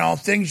hindsight now,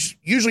 things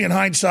usually in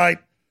hindsight,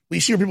 we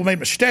see where people made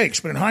mistakes.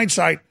 But in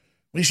hindsight,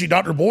 we see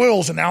Dr.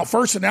 Boyle's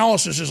first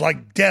analysis is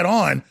like dead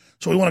on.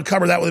 So we want to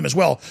cover that with him as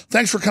well.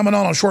 Thanks for coming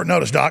on short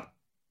notice, Doc.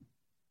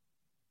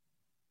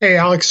 Hey,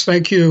 Alex,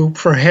 thank you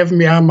for having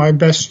me on. My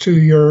best to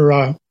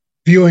your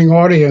viewing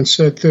audience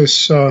at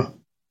this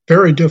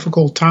very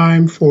difficult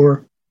time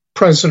for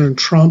President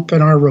Trump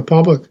and our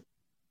republic.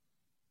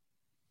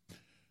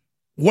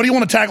 What do you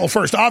want to tackle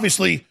first?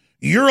 Obviously,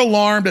 you're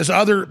alarmed, as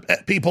other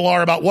people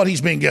are, about what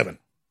he's being given.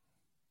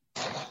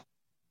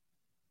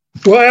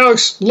 Well,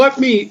 Alex, let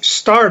me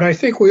start. I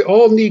think we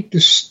all need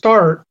to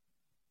start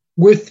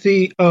with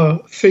the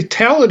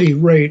fatality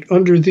rate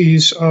under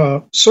these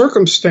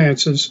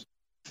circumstances.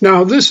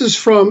 Now, this is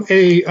from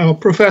a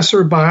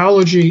professor of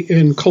biology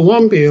in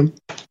Columbia,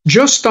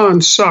 just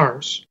on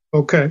SARS,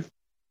 okay?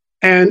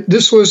 And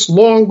this was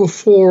long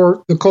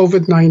before the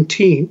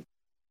COVID-19.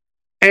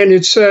 And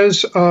it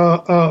says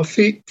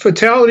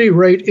fatality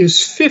rate is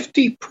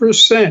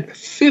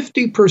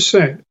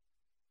 50%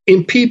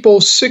 in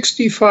people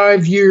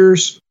 65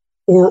 years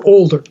or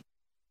older.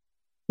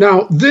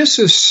 Now, this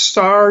is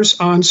SARS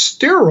on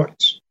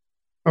steroids,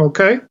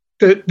 okay,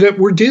 that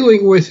we're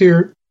dealing with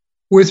here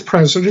with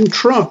President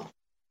Trump.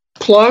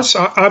 Plus,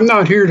 I'm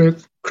not here to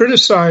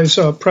criticize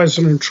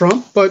President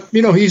Trump, but,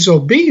 he's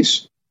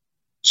obese.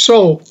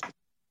 So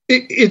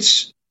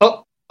it's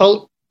a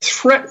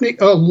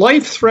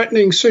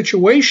life-threatening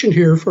situation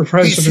here for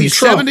President Trump. He's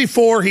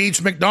 74, he eats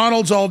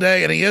McDonald's all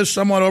day, and he is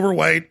somewhat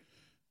overweight.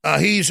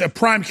 He's a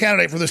prime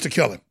candidate for this to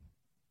kill him.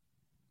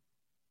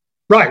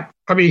 Right.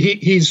 I mean,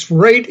 he's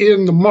right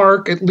in the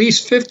mark, at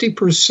least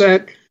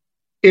 50%,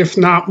 if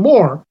not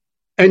more.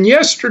 And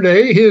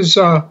yesterday, his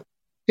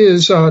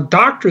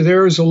doctor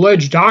there, his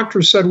alleged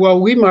doctor, said, well,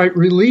 we might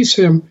release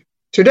him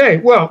today.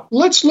 Well,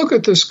 let's look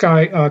at this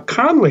guy,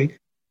 Conley.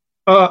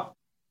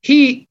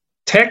 He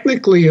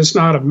technically is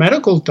not a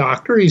medical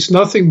doctor. He's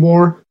nothing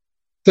more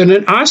than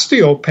an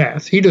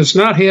osteopath. He does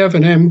not have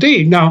an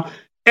MD. Now,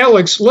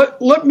 Alex,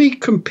 let me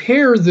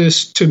compare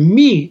this to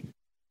me.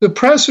 The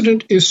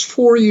president is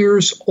 4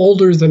 years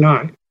older than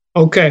I.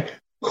 Okay,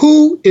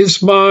 who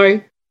is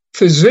my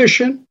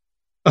physician?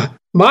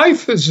 My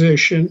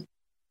physician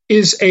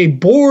is a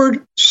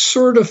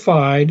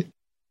board-certified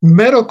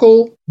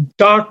medical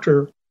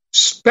doctor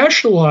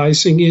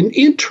specializing in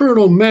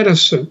internal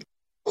medicine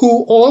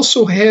who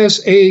also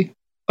has a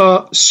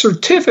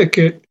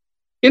certificate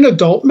in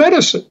adult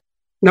medicine.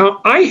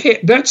 Now,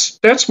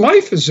 that's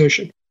my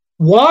physician.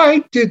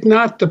 Why did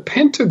not the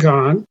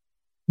Pentagon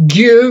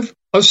give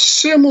a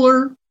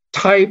similar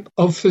type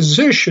of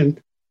physician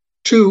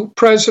to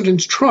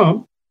President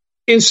Trump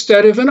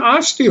instead of an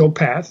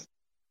osteopath?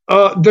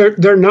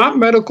 They're not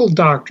medical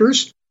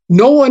doctors.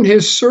 No one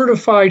has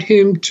certified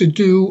him to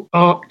do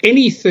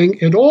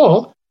anything at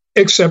all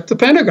except the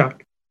Pentagon.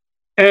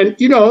 And,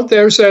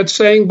 there's that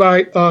saying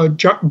by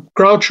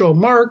Groucho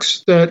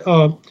Marx that,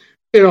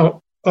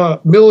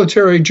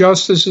 military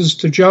justice is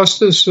to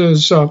justice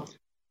as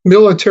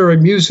military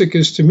music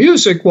is to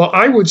music. Well,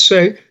 I would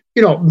say,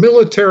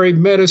 military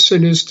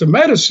medicine is to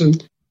medicine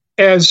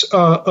as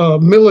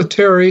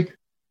military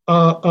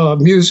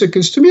music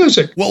is to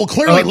music. Well,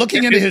 clearly,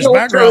 looking into his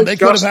background, they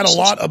could have had a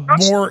lot of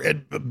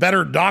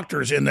better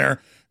doctors in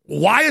there.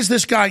 Why is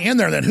this guy in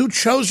there then? Who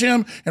chose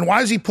him, and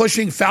why is he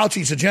pushing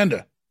Fauci's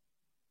agenda?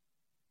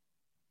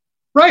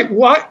 Right.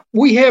 Why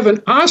we have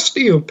an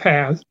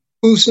osteopath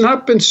who's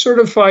not been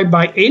certified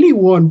by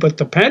anyone but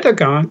the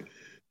Pentagon,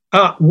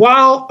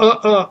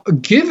 while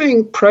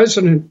giving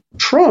President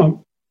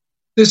Trump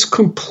this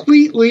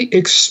completely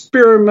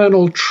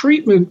experimental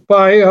treatment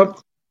by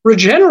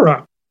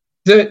Regeneron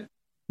that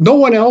no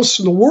one else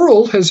in the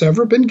world has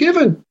ever been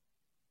given,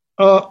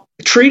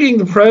 treating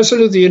the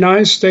President of the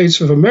United States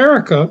of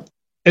America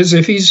as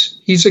if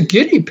he's a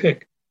guinea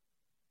pig.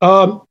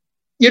 That's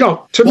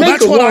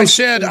what I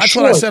said. That's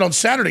what I said on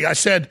Saturday. I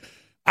said,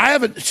 I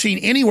haven't seen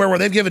anywhere where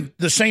they've given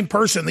the same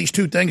person these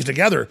two things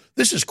together.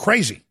 This is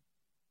crazy.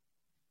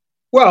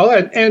 Well,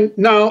 and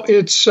now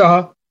it's,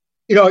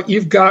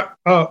 you've got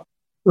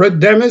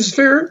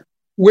Remdesivir,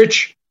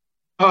 which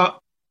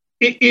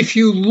if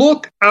you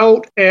look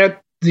out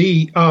at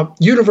the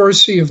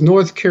University of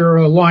North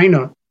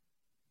Carolina,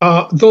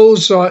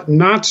 those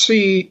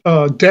Nazi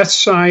death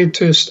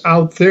scientists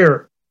out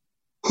there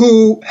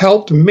who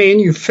helped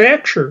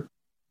manufacture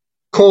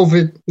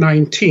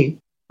COVID-19,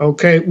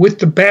 okay, with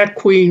the Bat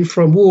Queen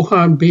from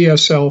Wuhan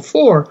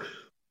BSL-4.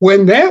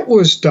 When that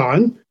was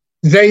done,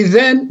 they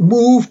then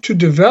moved to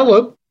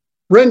develop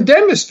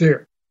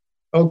Remdesivir,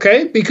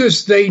 okay,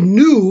 because they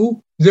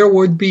knew there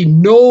would be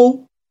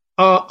no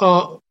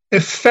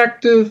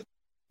effective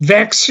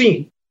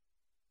vaccine.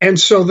 And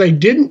so they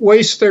didn't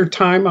waste their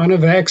time on a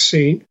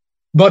vaccine,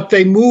 but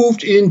they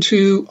moved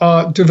into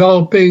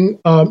developing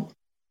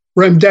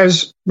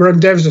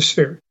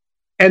remdesivir.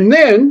 And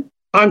then,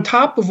 on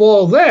top of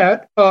all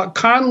that,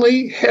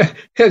 Connolly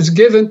has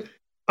given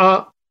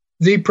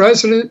the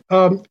president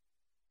the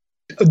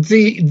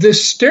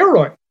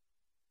steroid.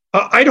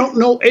 I don't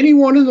know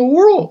anyone in the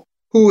world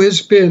who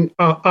has been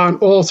on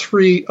all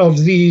three of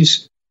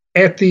these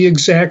at the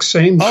exact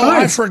same time. Oh,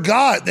 I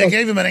forgot. They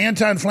gave him an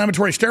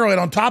anti-inflammatory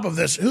steroid on top of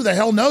this. Who the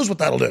hell knows what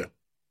that'll do?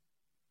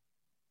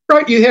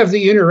 Right, you have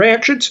the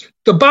interactions.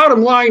 The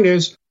bottom line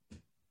is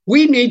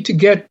we need to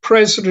get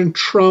President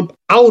Trump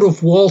out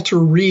of Walter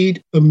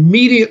Reed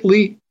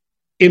immediately,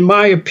 in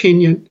my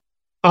opinion.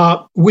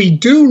 We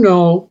do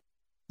know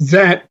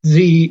that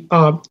the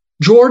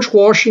George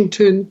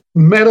Washington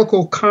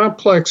Medical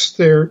Complex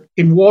there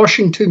in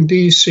Washington,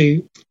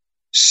 D.C.,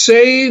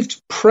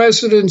 saved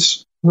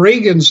President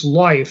Reagan's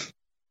life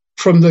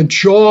from the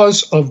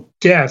jaws of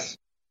death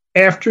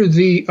after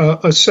the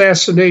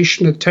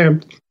assassination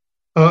attempt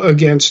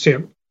against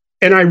him.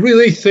 And I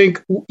really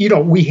think,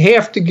 we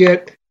have to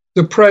get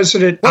the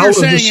president out of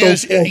the What you're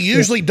saying is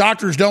usually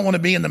doctors don't want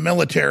to be in the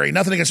military.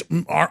 Nothing against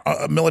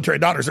military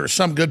doctors. There are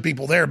some good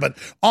people there, but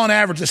on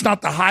average, it's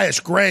not the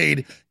highest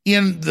grade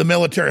in the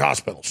military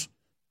hospitals.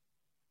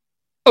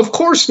 Of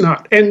course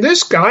not. And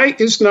this guy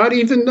is not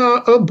even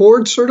a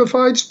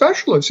board-certified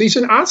specialist. He's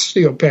an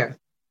osteopath.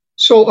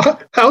 So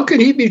how can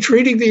he be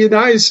treating the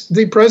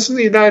president of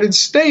the United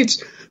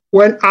States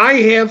when I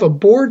have a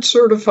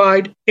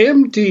board-certified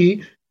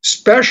MD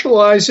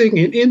specializing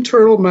in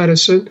internal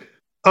medicine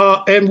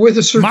and with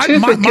a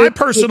certificate? My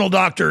personal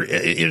doctor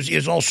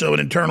is also an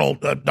internal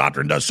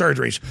doctor and does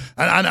surgeries.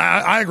 And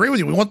I agree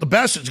with you. We want the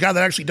best. It's a guy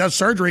that actually does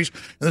surgeries,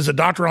 and there's a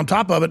doctor on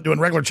top of it doing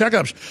regular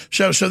checkups.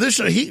 So this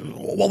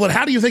then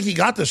how do you think he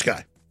got this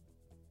guy?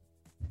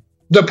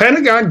 The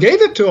Pentagon gave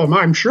it to him,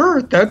 I'm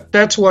sure.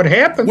 That's what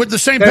happened. With the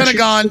same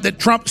Pentagon that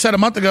Trump said a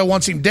month ago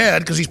wants him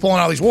dead because he's pulling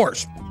out these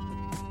wars.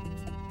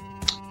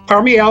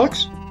 Pardon me,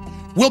 Alex?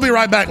 We'll be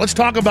right back. Let's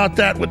talk about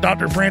that with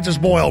Dr. Francis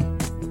Boyle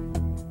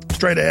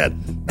straight ahead.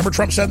 Remember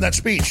Trump said in that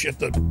speech at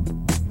the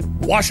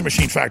washing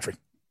machine factory.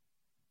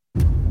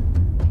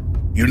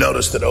 You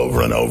notice that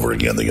over and over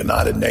again, the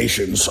United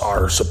Nations,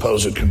 our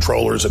supposed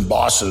controllers and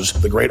bosses,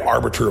 the great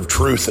arbiter of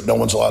truth that no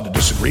one's allowed to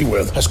disagree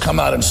with, has come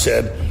out and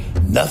said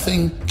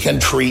nothing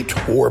can treat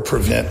or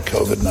prevent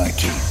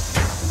COVID-19.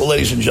 Well,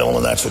 ladies and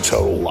gentlemen, that's a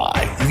total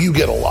lie. You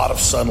get a lot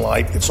of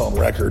sunlight, it's on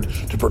record,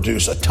 to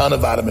produce a ton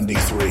of vitamin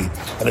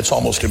D3, and it's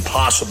almost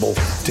impossible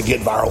to get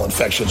viral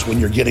infections when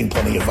you're getting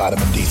plenty of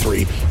vitamin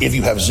D3 if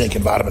you have zinc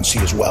and vitamin C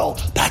as well.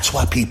 That's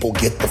why people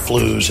get the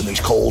flus and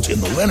these colds in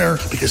the winter,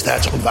 because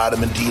that's when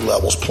vitamin D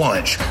levels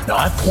plunge. Now,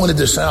 I've pointed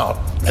this out,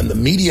 and the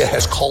media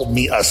has called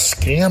me a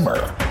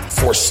scammer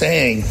for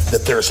saying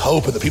that there's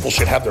hope and that people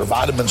should have their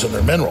vitamins and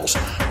their minerals.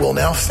 Well,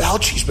 now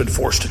Fauci's been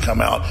forced to come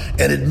out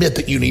and admit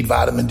that you need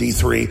vitamin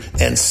D3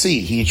 and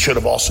C. He should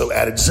have also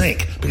added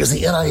zinc, because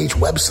the NIH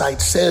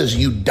website says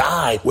you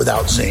die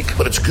without zinc.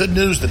 But it's good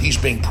news that he's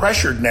being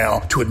pressured now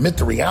to admit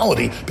the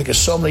reality, because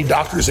so many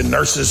doctors and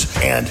nurses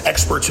and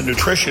experts in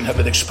nutrition have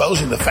been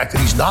exposing the fact that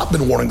he's not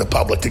been warning the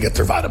public to get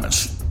their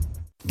vitamins.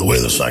 The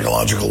way the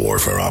psychological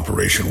warfare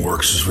operation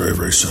works is very,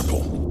 very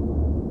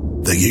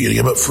simple. They get you to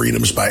give up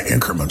freedoms by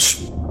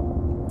increments,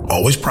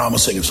 always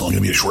promising it's only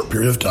going to be a short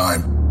period of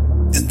time,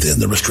 and then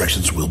the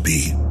restrictions will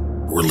be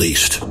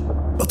released.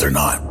 But they're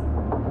not.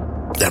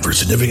 After a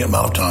significant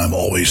amount of time,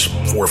 always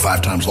 4 or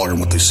 5 times longer than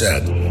what they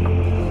said,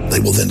 they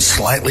will then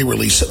slightly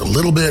release it a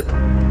little bit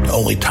to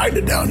only tighten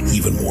it down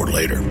even more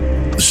later.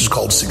 This is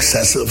called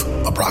successive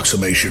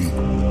approximation,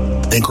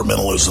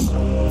 incrementalism,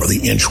 or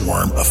the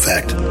inchworm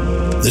effect.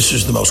 This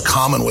is the most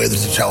common way that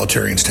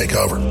totalitarians take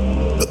over.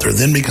 But there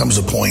then becomes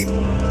a point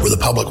where the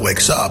public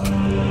wakes up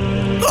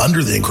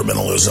under the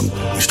incrementalism,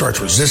 he starts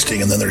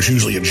resisting, and then there's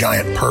usually a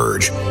giant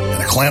purge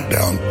and a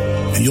clampdown,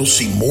 and you'll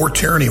see more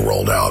tyranny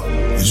rolled out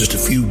in just a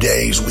few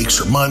days,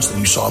 weeks, or months than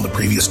you saw in the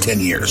previous 10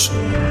 years.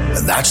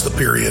 And that's the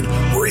period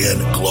we're in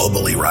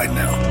globally right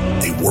now.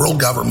 A world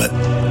government,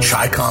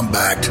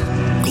 Chi-Com-backed,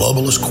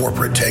 globalist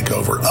corporate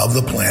takeover of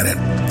the planet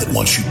that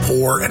wants you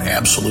poor and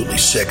absolutely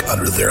sick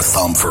under their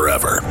thumb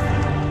forever.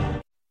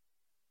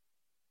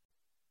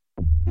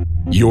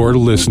 You're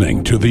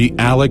listening to The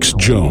Alex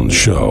Jones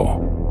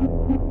Show.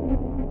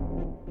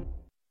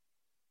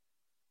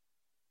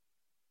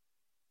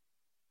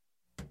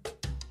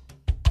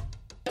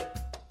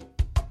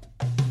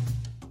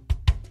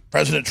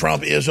 President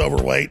Trump is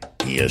overweight.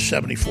 He is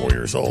 74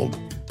 years old.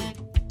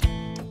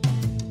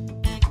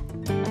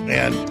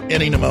 And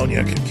any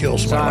pneumonia can kill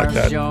somebody like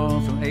that.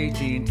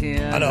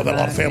 I know I've had a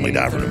lot of family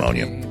die from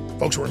pneumonia.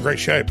 Folks were in great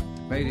shape.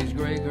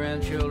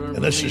 And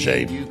this is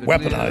a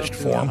weaponized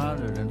form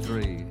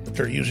that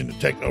they're using to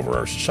take over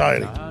our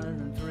society.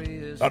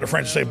 Dr.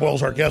 Francis A. Boyle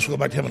is our guest. We'll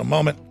go back to him in a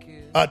moment.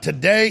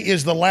 Today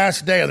is the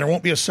last day, and there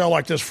won't be a sale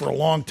like this for a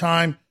long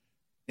time.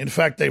 In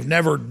fact, they've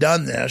never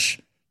done this.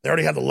 They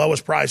already have the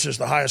lowest prices,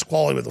 the highest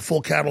quality, with the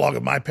full catalog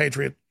of My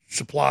Patriot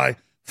Supply,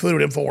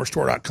 food at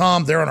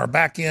InfoWarsStore.com. They're on our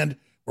back end.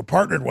 We're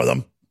partnered with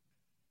them.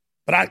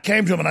 But I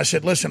came to him and I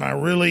said, listen, I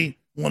really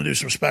want to do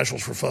some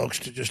specials for folks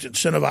to just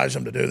incentivize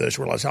them to do this,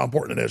 realize how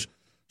important it is.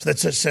 So that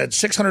said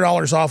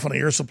 $600 off on a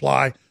year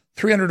supply,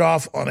 $300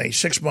 off on a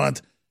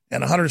 6-month,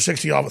 and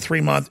 $160 off a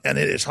 3-month. And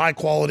it is high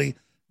quality,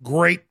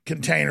 great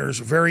containers,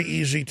 very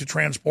easy to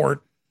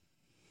transport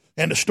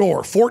and to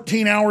store.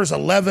 14 hours,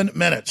 11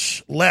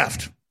 minutes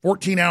left.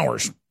 14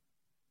 hours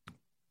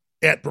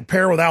at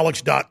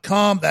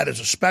preparewithalex.com. That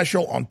is a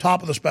special on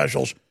top of the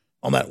specials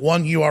on that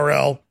one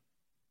URL.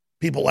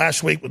 People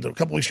last week, a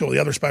couple weeks ago, the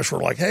other special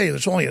were like, hey,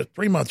 it's only a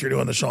 3-month you're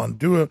doing this on.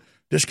 Do a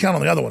discount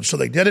on the other one. So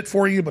they did it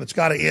for you, but it's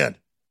got to end.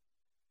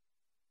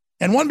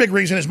 And one big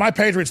reason is My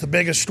Patriot's the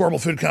biggest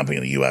storable food company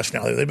in the U.S.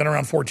 now. They've been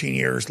around 14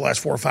 years. The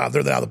last 4 or 5,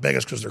 they're now the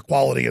biggest because of their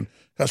quality and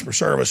customer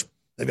service.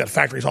 They've got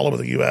factories all over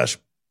the U.S.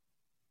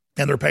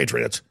 and they're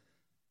patriots.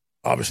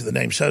 Obviously, the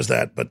name says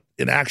that, but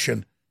in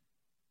action,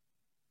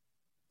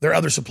 their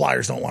other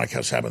suppliers don't like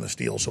us having this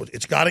deal. So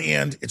it's got to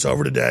end. It's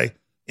over today.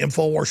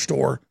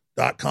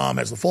 InfoWarsStore.com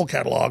has the full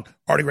catalog,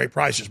 already great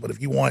prices. But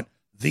if you want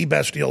the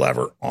best deal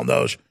ever on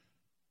those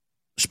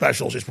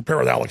specials, it's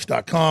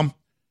preparewithalex.com.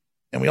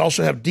 And we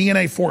also have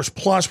DNA Force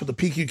Plus with the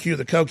PQQ,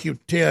 the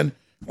CoQ10,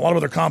 a lot of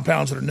other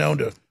compounds that are known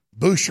to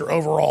boost your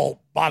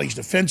overall body's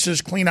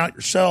defenses, clean out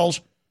your cells.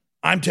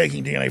 I'm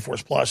taking DNA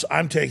Force Plus.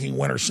 I'm taking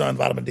Winter Sun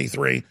Vitamin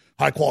D3,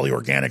 high-quality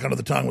organic under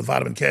the tongue with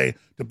vitamin K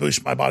to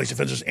boost my body's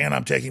defenses. And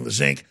I'm taking the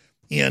zinc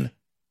in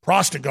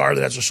Prostagard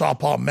that has a saw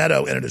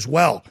palmetto in it as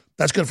well.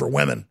 That's good for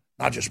women,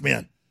 not just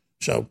men.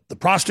 So the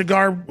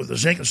Prostagard with the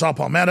zinc and saw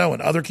palmetto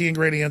and other key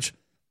ingredients,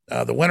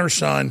 the Winter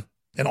Sun,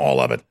 and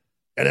all of it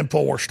at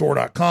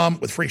InfoWarsStore.com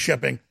with free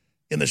shipping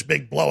in this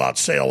big blowout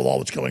sale with all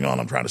that's going on.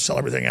 I'm trying to sell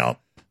everything out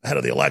ahead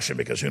of the election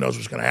because who knows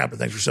what's going to happen.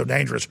 Things are so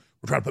dangerous.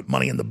 We're trying to put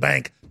money in the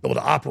bank, be able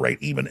to operate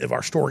even if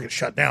our store gets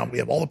shut down. We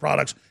have all the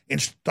products in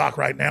stock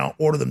right now.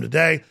 Order them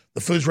today.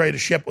 The food's ready to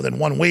ship within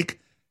 1 week.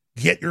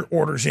 Get your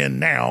orders in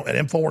now at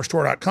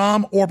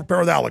InfoWarsStore.com or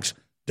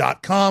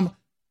PrepareWithAlex.com.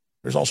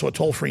 There's also a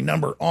toll-free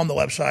number on the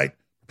website,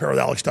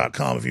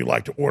 PrepareWithAlex.com, if you'd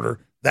like to order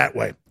that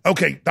way.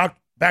 Okay,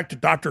 back to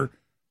Dr.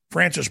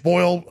 Francis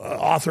Boyle,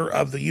 author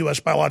of the U.S.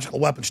 Biological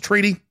Weapons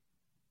Treaty.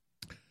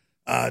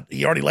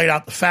 He already laid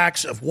out the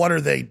facts of what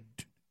are they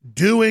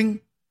doing,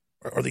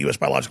 or the U.S.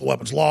 Biological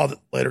Weapons Law that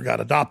later got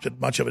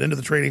adopted, much of it into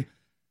the treaty.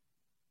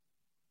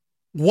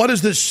 What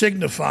does this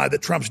signify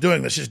that Trump's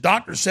doing this? His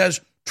doctor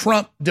says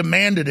Trump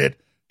demanded it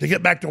to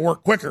get back to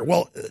work quicker.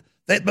 Well,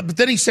 but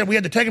then he said we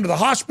had to take him to the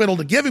hospital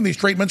to give him these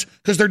treatments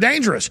because they're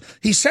dangerous.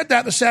 He said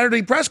that in the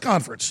Saturday press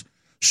conference.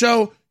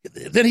 So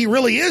then he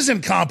really is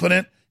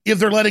incompetent if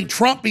they're letting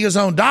Trump be his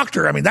own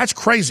doctor. I mean, that's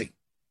crazy.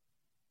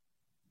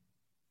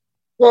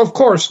 Well, of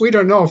course, we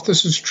don't know if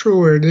this is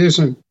true or it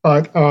isn't,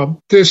 but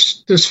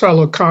this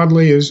fellow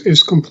Conley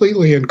is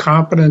completely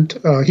incompetent.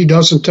 He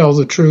doesn't tell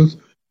the truth.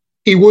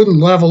 He wouldn't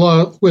level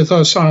up with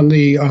us on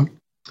the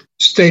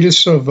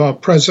status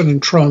of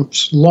President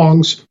Trump's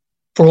lungs.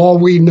 For all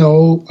we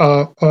know,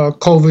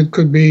 COVID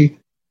could be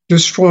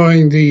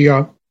destroying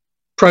the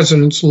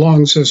president's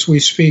lungs as we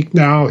speak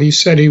now. He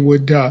said he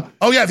would...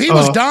 if he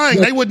was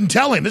dying, they wouldn't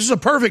tell him. This is a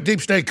perfect deep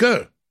state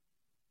coup.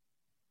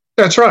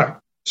 That's right.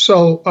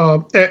 So,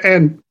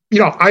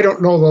 I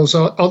don't know those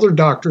other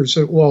doctors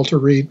at Walter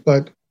Reed,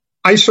 but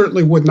I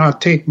certainly would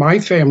not take my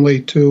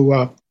family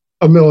to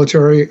a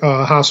military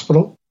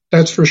hospital.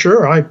 That's for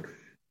sure.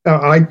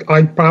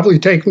 I'd probably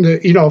take them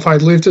to, if I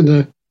lived in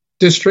the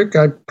district,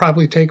 I'd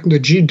probably take them to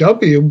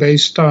GW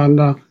based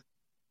on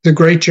the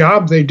great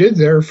job they did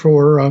there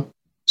for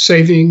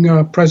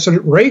saving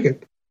President Reagan.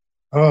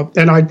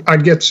 And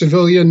I'd get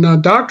civilian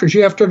doctors.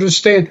 You have to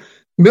understand,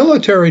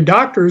 military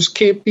doctors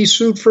can't be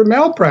sued for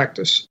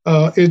malpractice.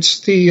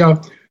 It's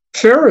the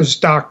Ferris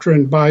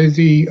doctrine by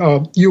the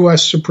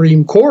U.S.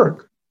 Supreme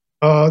Court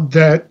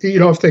that,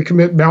 if they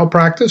commit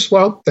malpractice,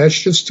 well, that's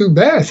just too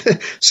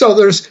bad. So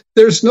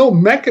there's no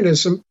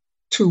mechanism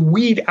to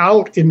weed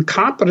out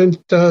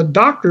incompetent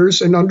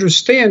doctors and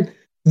understand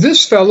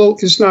this fellow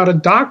is not a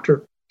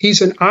doctor.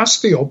 He's an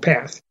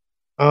osteopath.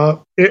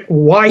 I'm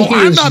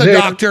not a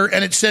doctor,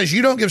 and it says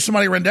you don't give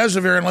somebody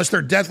remdesivir unless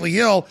they're deathly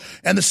ill.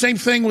 And the same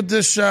thing with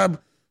this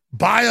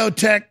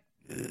biotech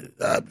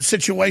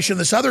situation,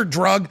 this other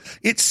drug,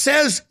 it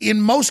says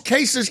in most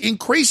cases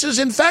increases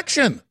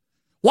infection.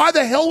 Why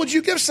the hell would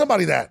you give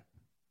somebody that?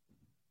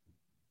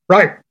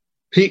 Right.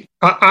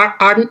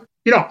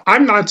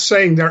 I'm not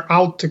saying they're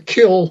out to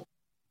kill,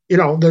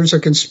 there's a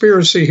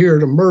conspiracy here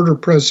to murder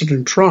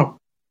President Trump.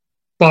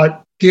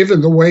 But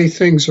given the way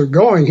things are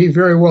going, he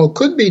very well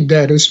could be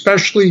dead,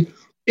 especially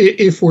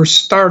if we're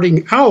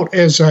starting out,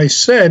 as I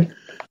said,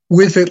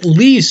 with at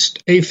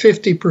least a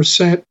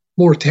 50%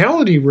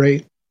 mortality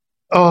rate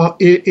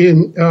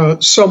in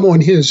someone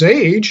his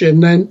age,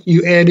 and then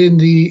you add in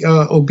the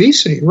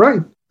obesity,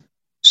 right?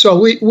 So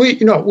we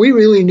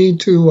really need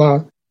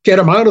to get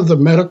him out of the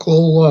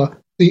medical,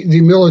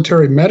 the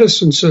military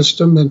medicine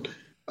system and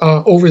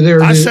over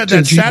there. I said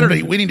that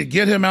Saturday. We need to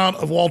get him out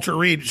of Walter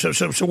Reed. So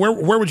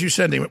where would you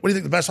send him? What do you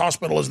think the best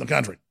hospital is in the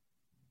country?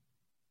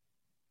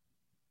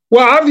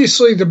 Well,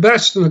 obviously, the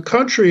best in the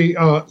country,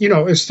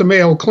 it's the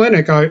Mayo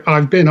Clinic.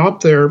 I've been up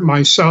there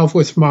myself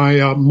with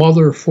my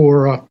mother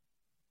for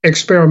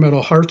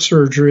experimental heart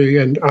surgery.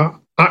 And,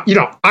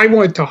 I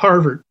went to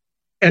Harvard,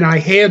 and I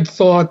had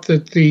thought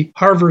that the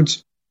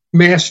Harvard's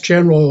Mass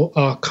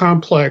General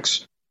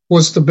complex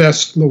was the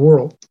best in the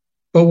world.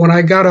 But when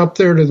I got up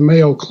there to the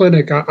Mayo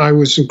Clinic, I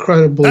was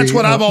incredibly... That's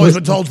what I've always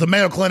been told. The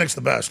Mayo Clinic's the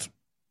best.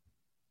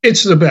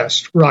 It's the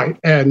best, right.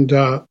 And,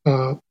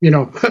 the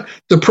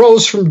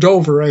pros from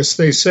Dover, as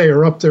they say,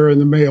 are up there in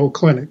the Mayo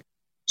Clinic.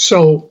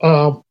 So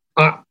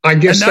I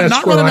guess and that's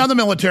not running down the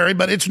military,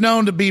 but it's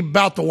known to be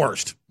about the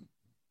worst.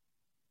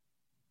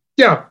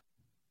 Yeah,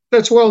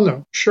 that's well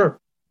known, sure.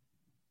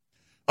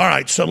 All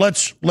right, so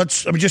let's.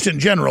 I mean, just in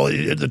general,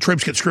 the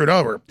troops get screwed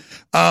over.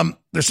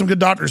 There's some good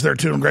doctors there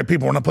too, and great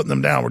people. We're not putting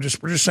them down. We're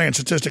just saying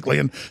statistically,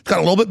 and it's got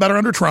a little bit better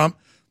under Trump.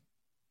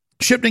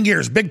 Shifting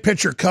gears, big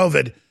picture,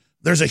 COVID.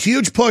 There's a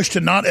huge push to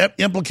not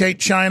implicate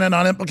China,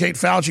 not implicate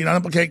Fauci, not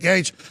implicate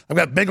Gates. I've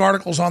got big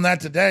articles on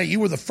that today. You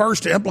were the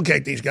first to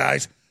implicate these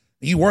guys.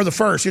 You were the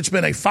first. It's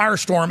been a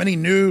firestorm. Any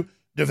new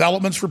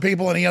developments for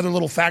people? Any other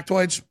little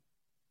factoids?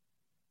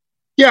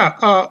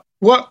 Yeah.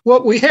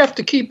 What we have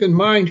to keep in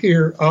mind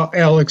here,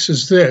 Alex,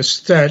 is this,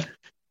 that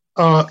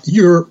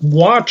you're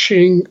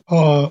watching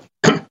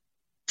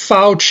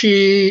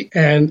Fauci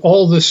and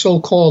all the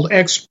so-called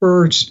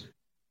experts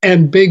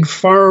and big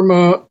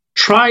pharma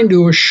trying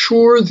to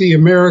assure the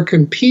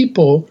American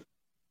people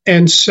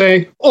and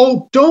say,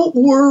 oh, don't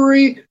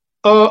worry,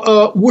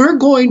 we're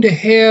going to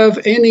have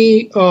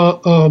any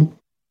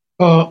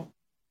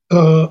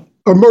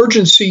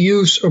emergency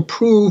use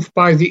approved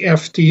by the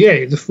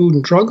FDA, the Food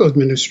and Drug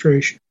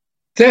Administration.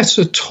 That's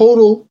a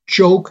total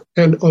joke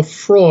and a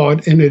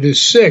fraud, and it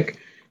is sick.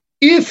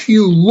 If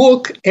you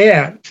look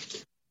at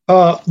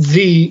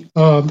the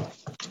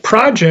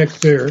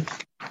project there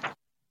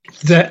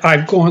that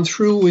I've gone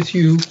through with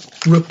you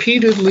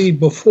repeatedly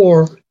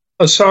before,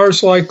 a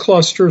SARS-like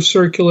cluster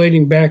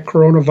circulating back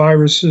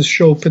coronaviruses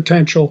show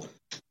potential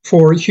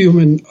for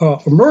human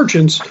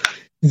emergence,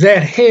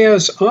 that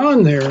has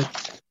on there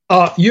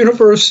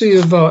University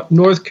of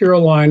North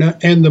Carolina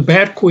and the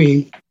Bat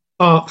Queen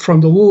from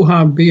the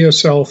Wuhan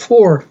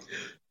BSL-4,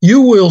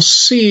 you will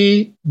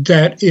see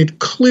that it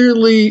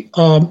clearly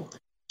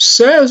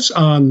says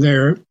on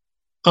there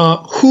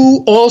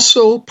who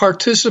also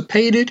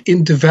participated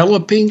in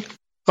developing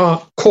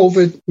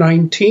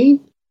COVID-19.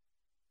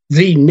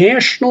 The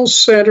National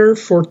Center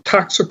for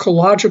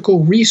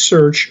Toxicological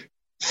Research,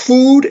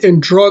 Food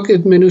and Drug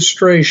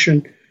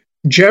Administration,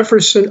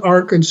 Jefferson,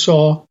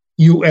 Arkansas,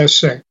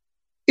 USA.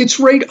 It's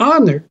right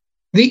on there.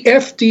 The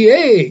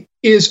FDA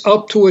is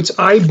up to its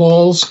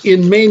eyeballs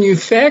in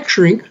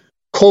manufacturing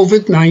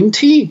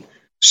COVID-19.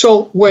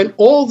 So when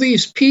all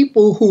these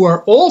people who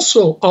are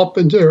also up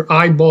in their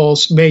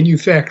eyeballs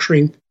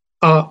manufacturing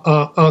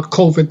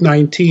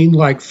COVID-19,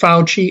 like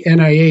Fauci,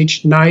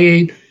 NIH,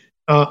 NIAID,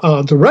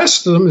 the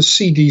rest of them is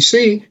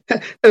CDC,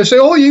 they say,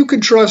 oh, you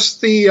can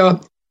trust the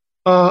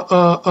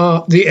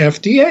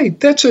FDA.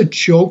 That's a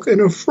joke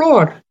and a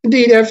fraud.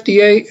 Indeed,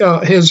 FDA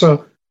has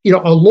a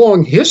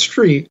long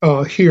history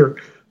here.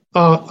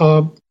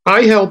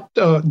 I helped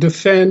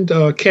defend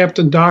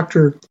Captain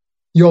Dr.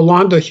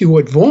 Yolanda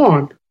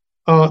Hewitt-Vaughn,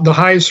 the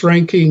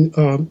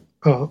highest-ranking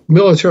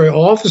military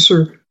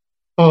officer,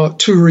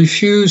 to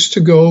refuse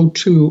to go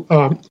to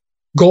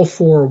Gulf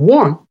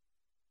War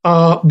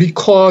I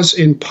because,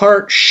 in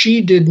part,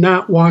 she did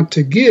not want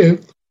to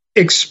give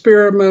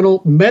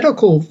experimental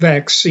medical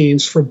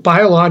vaccines for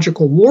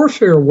biological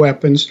warfare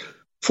weapons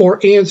for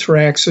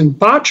anthrax and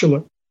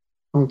botulism.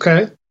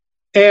 Okay?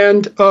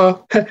 And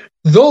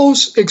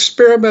those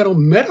experimental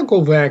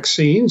medical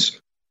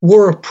vaccines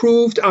were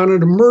approved on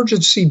an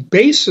emergency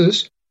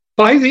basis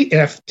by the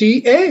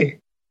FDA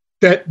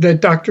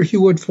that Dr.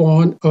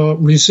 Hewitt-Vaughn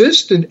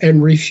resisted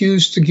and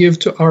refused to give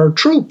to our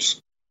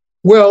troops.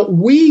 Well,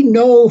 we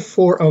know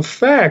for a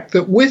fact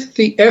that with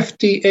the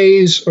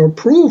FDA's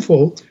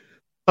approval,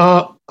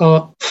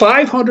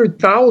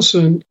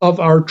 500,000 of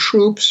our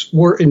troops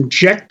were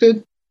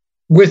injected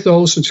with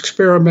those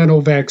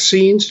experimental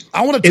vaccines.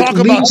 I want to talk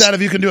about that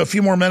if you can do a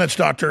few more minutes,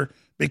 Doctor,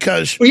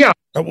 because we have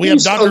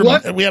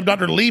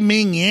Dr. Li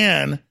Ming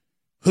Yan,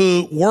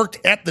 who worked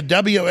at the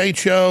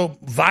WHO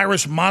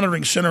Virus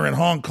Monitoring Center in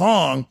Hong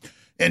Kong,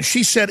 and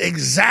she said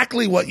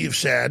exactly what you've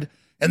said,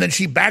 and then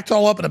she backed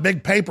all up in a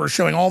big paper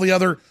showing all the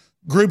other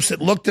groups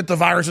that looked at the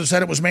virus and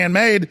said it was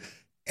man-made,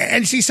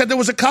 and she said there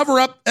was a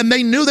cover-up, and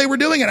they knew they were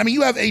doing it. I mean,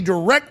 you have a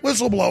direct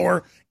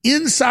whistleblower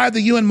inside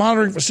the UN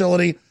monitoring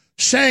facility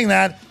saying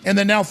that, and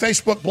then now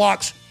Facebook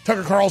blocks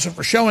Tucker Carlson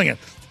for showing it.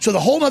 So the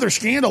whole other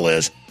scandal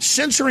is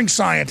censoring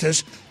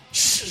scientists,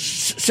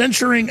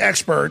 censoring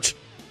experts,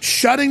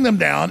 shutting them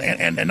down,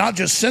 and not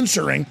just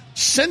censoring,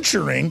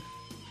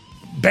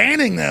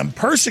 banning them,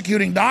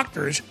 persecuting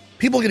doctors,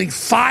 people getting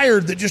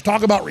fired that just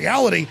talk about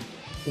reality.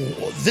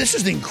 This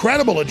is the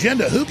incredible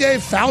agenda. Who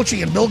gave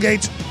Fauci and Bill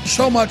Gates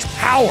so much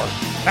power?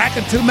 Back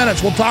in 2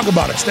 minutes, we'll talk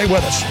about it. Stay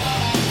with us.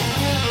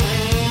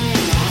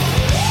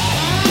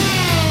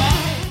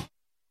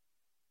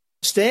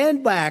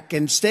 stand back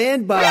and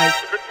stand by.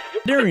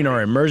 During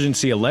our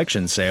emergency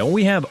election sale,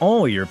 we have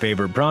all your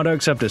favorite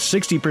products up to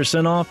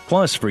 60% off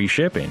plus free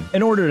shipping.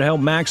 In order to help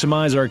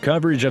maximize our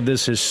coverage of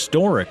this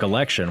historic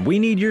election, we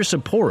need your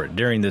support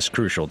during this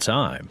crucial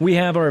time. We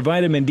have our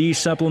vitamin D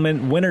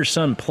supplement Winter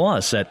Sun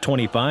Plus at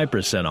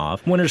 25%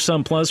 off. Winter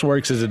Sun Plus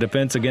works as a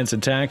defense against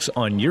attacks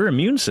on your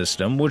immune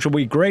system, which will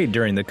be great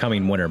during the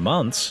coming winter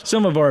months.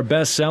 Some of our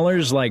best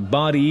sellers like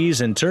Body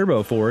Ease and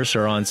Turbo Force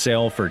are on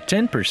sale for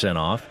 10%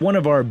 off. One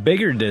of our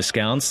bigger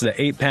discounts, the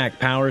 8-pack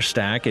Power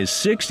Stack, is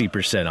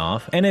 60%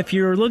 off. And if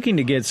you're looking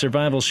to get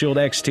Survival Shield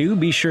X2,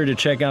 be sure to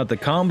check out the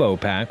combo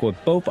pack with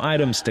both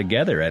items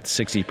together at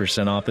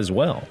 60% off as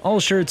well. All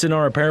shirts in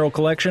our apparel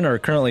collection are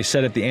currently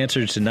set at the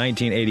answer to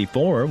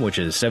 1984, which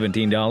is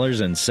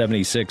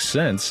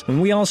 $17.76.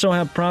 And we also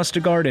have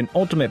Prostagard and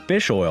Ultimate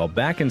Fish Oil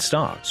back in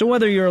stock. So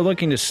whether you're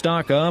looking to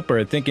stock up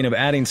or thinking of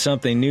adding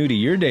something new to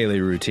your daily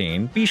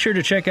routine, be sure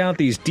to check out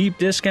these deep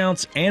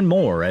discounts and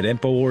more at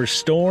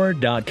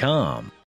InfoWarsStore.com.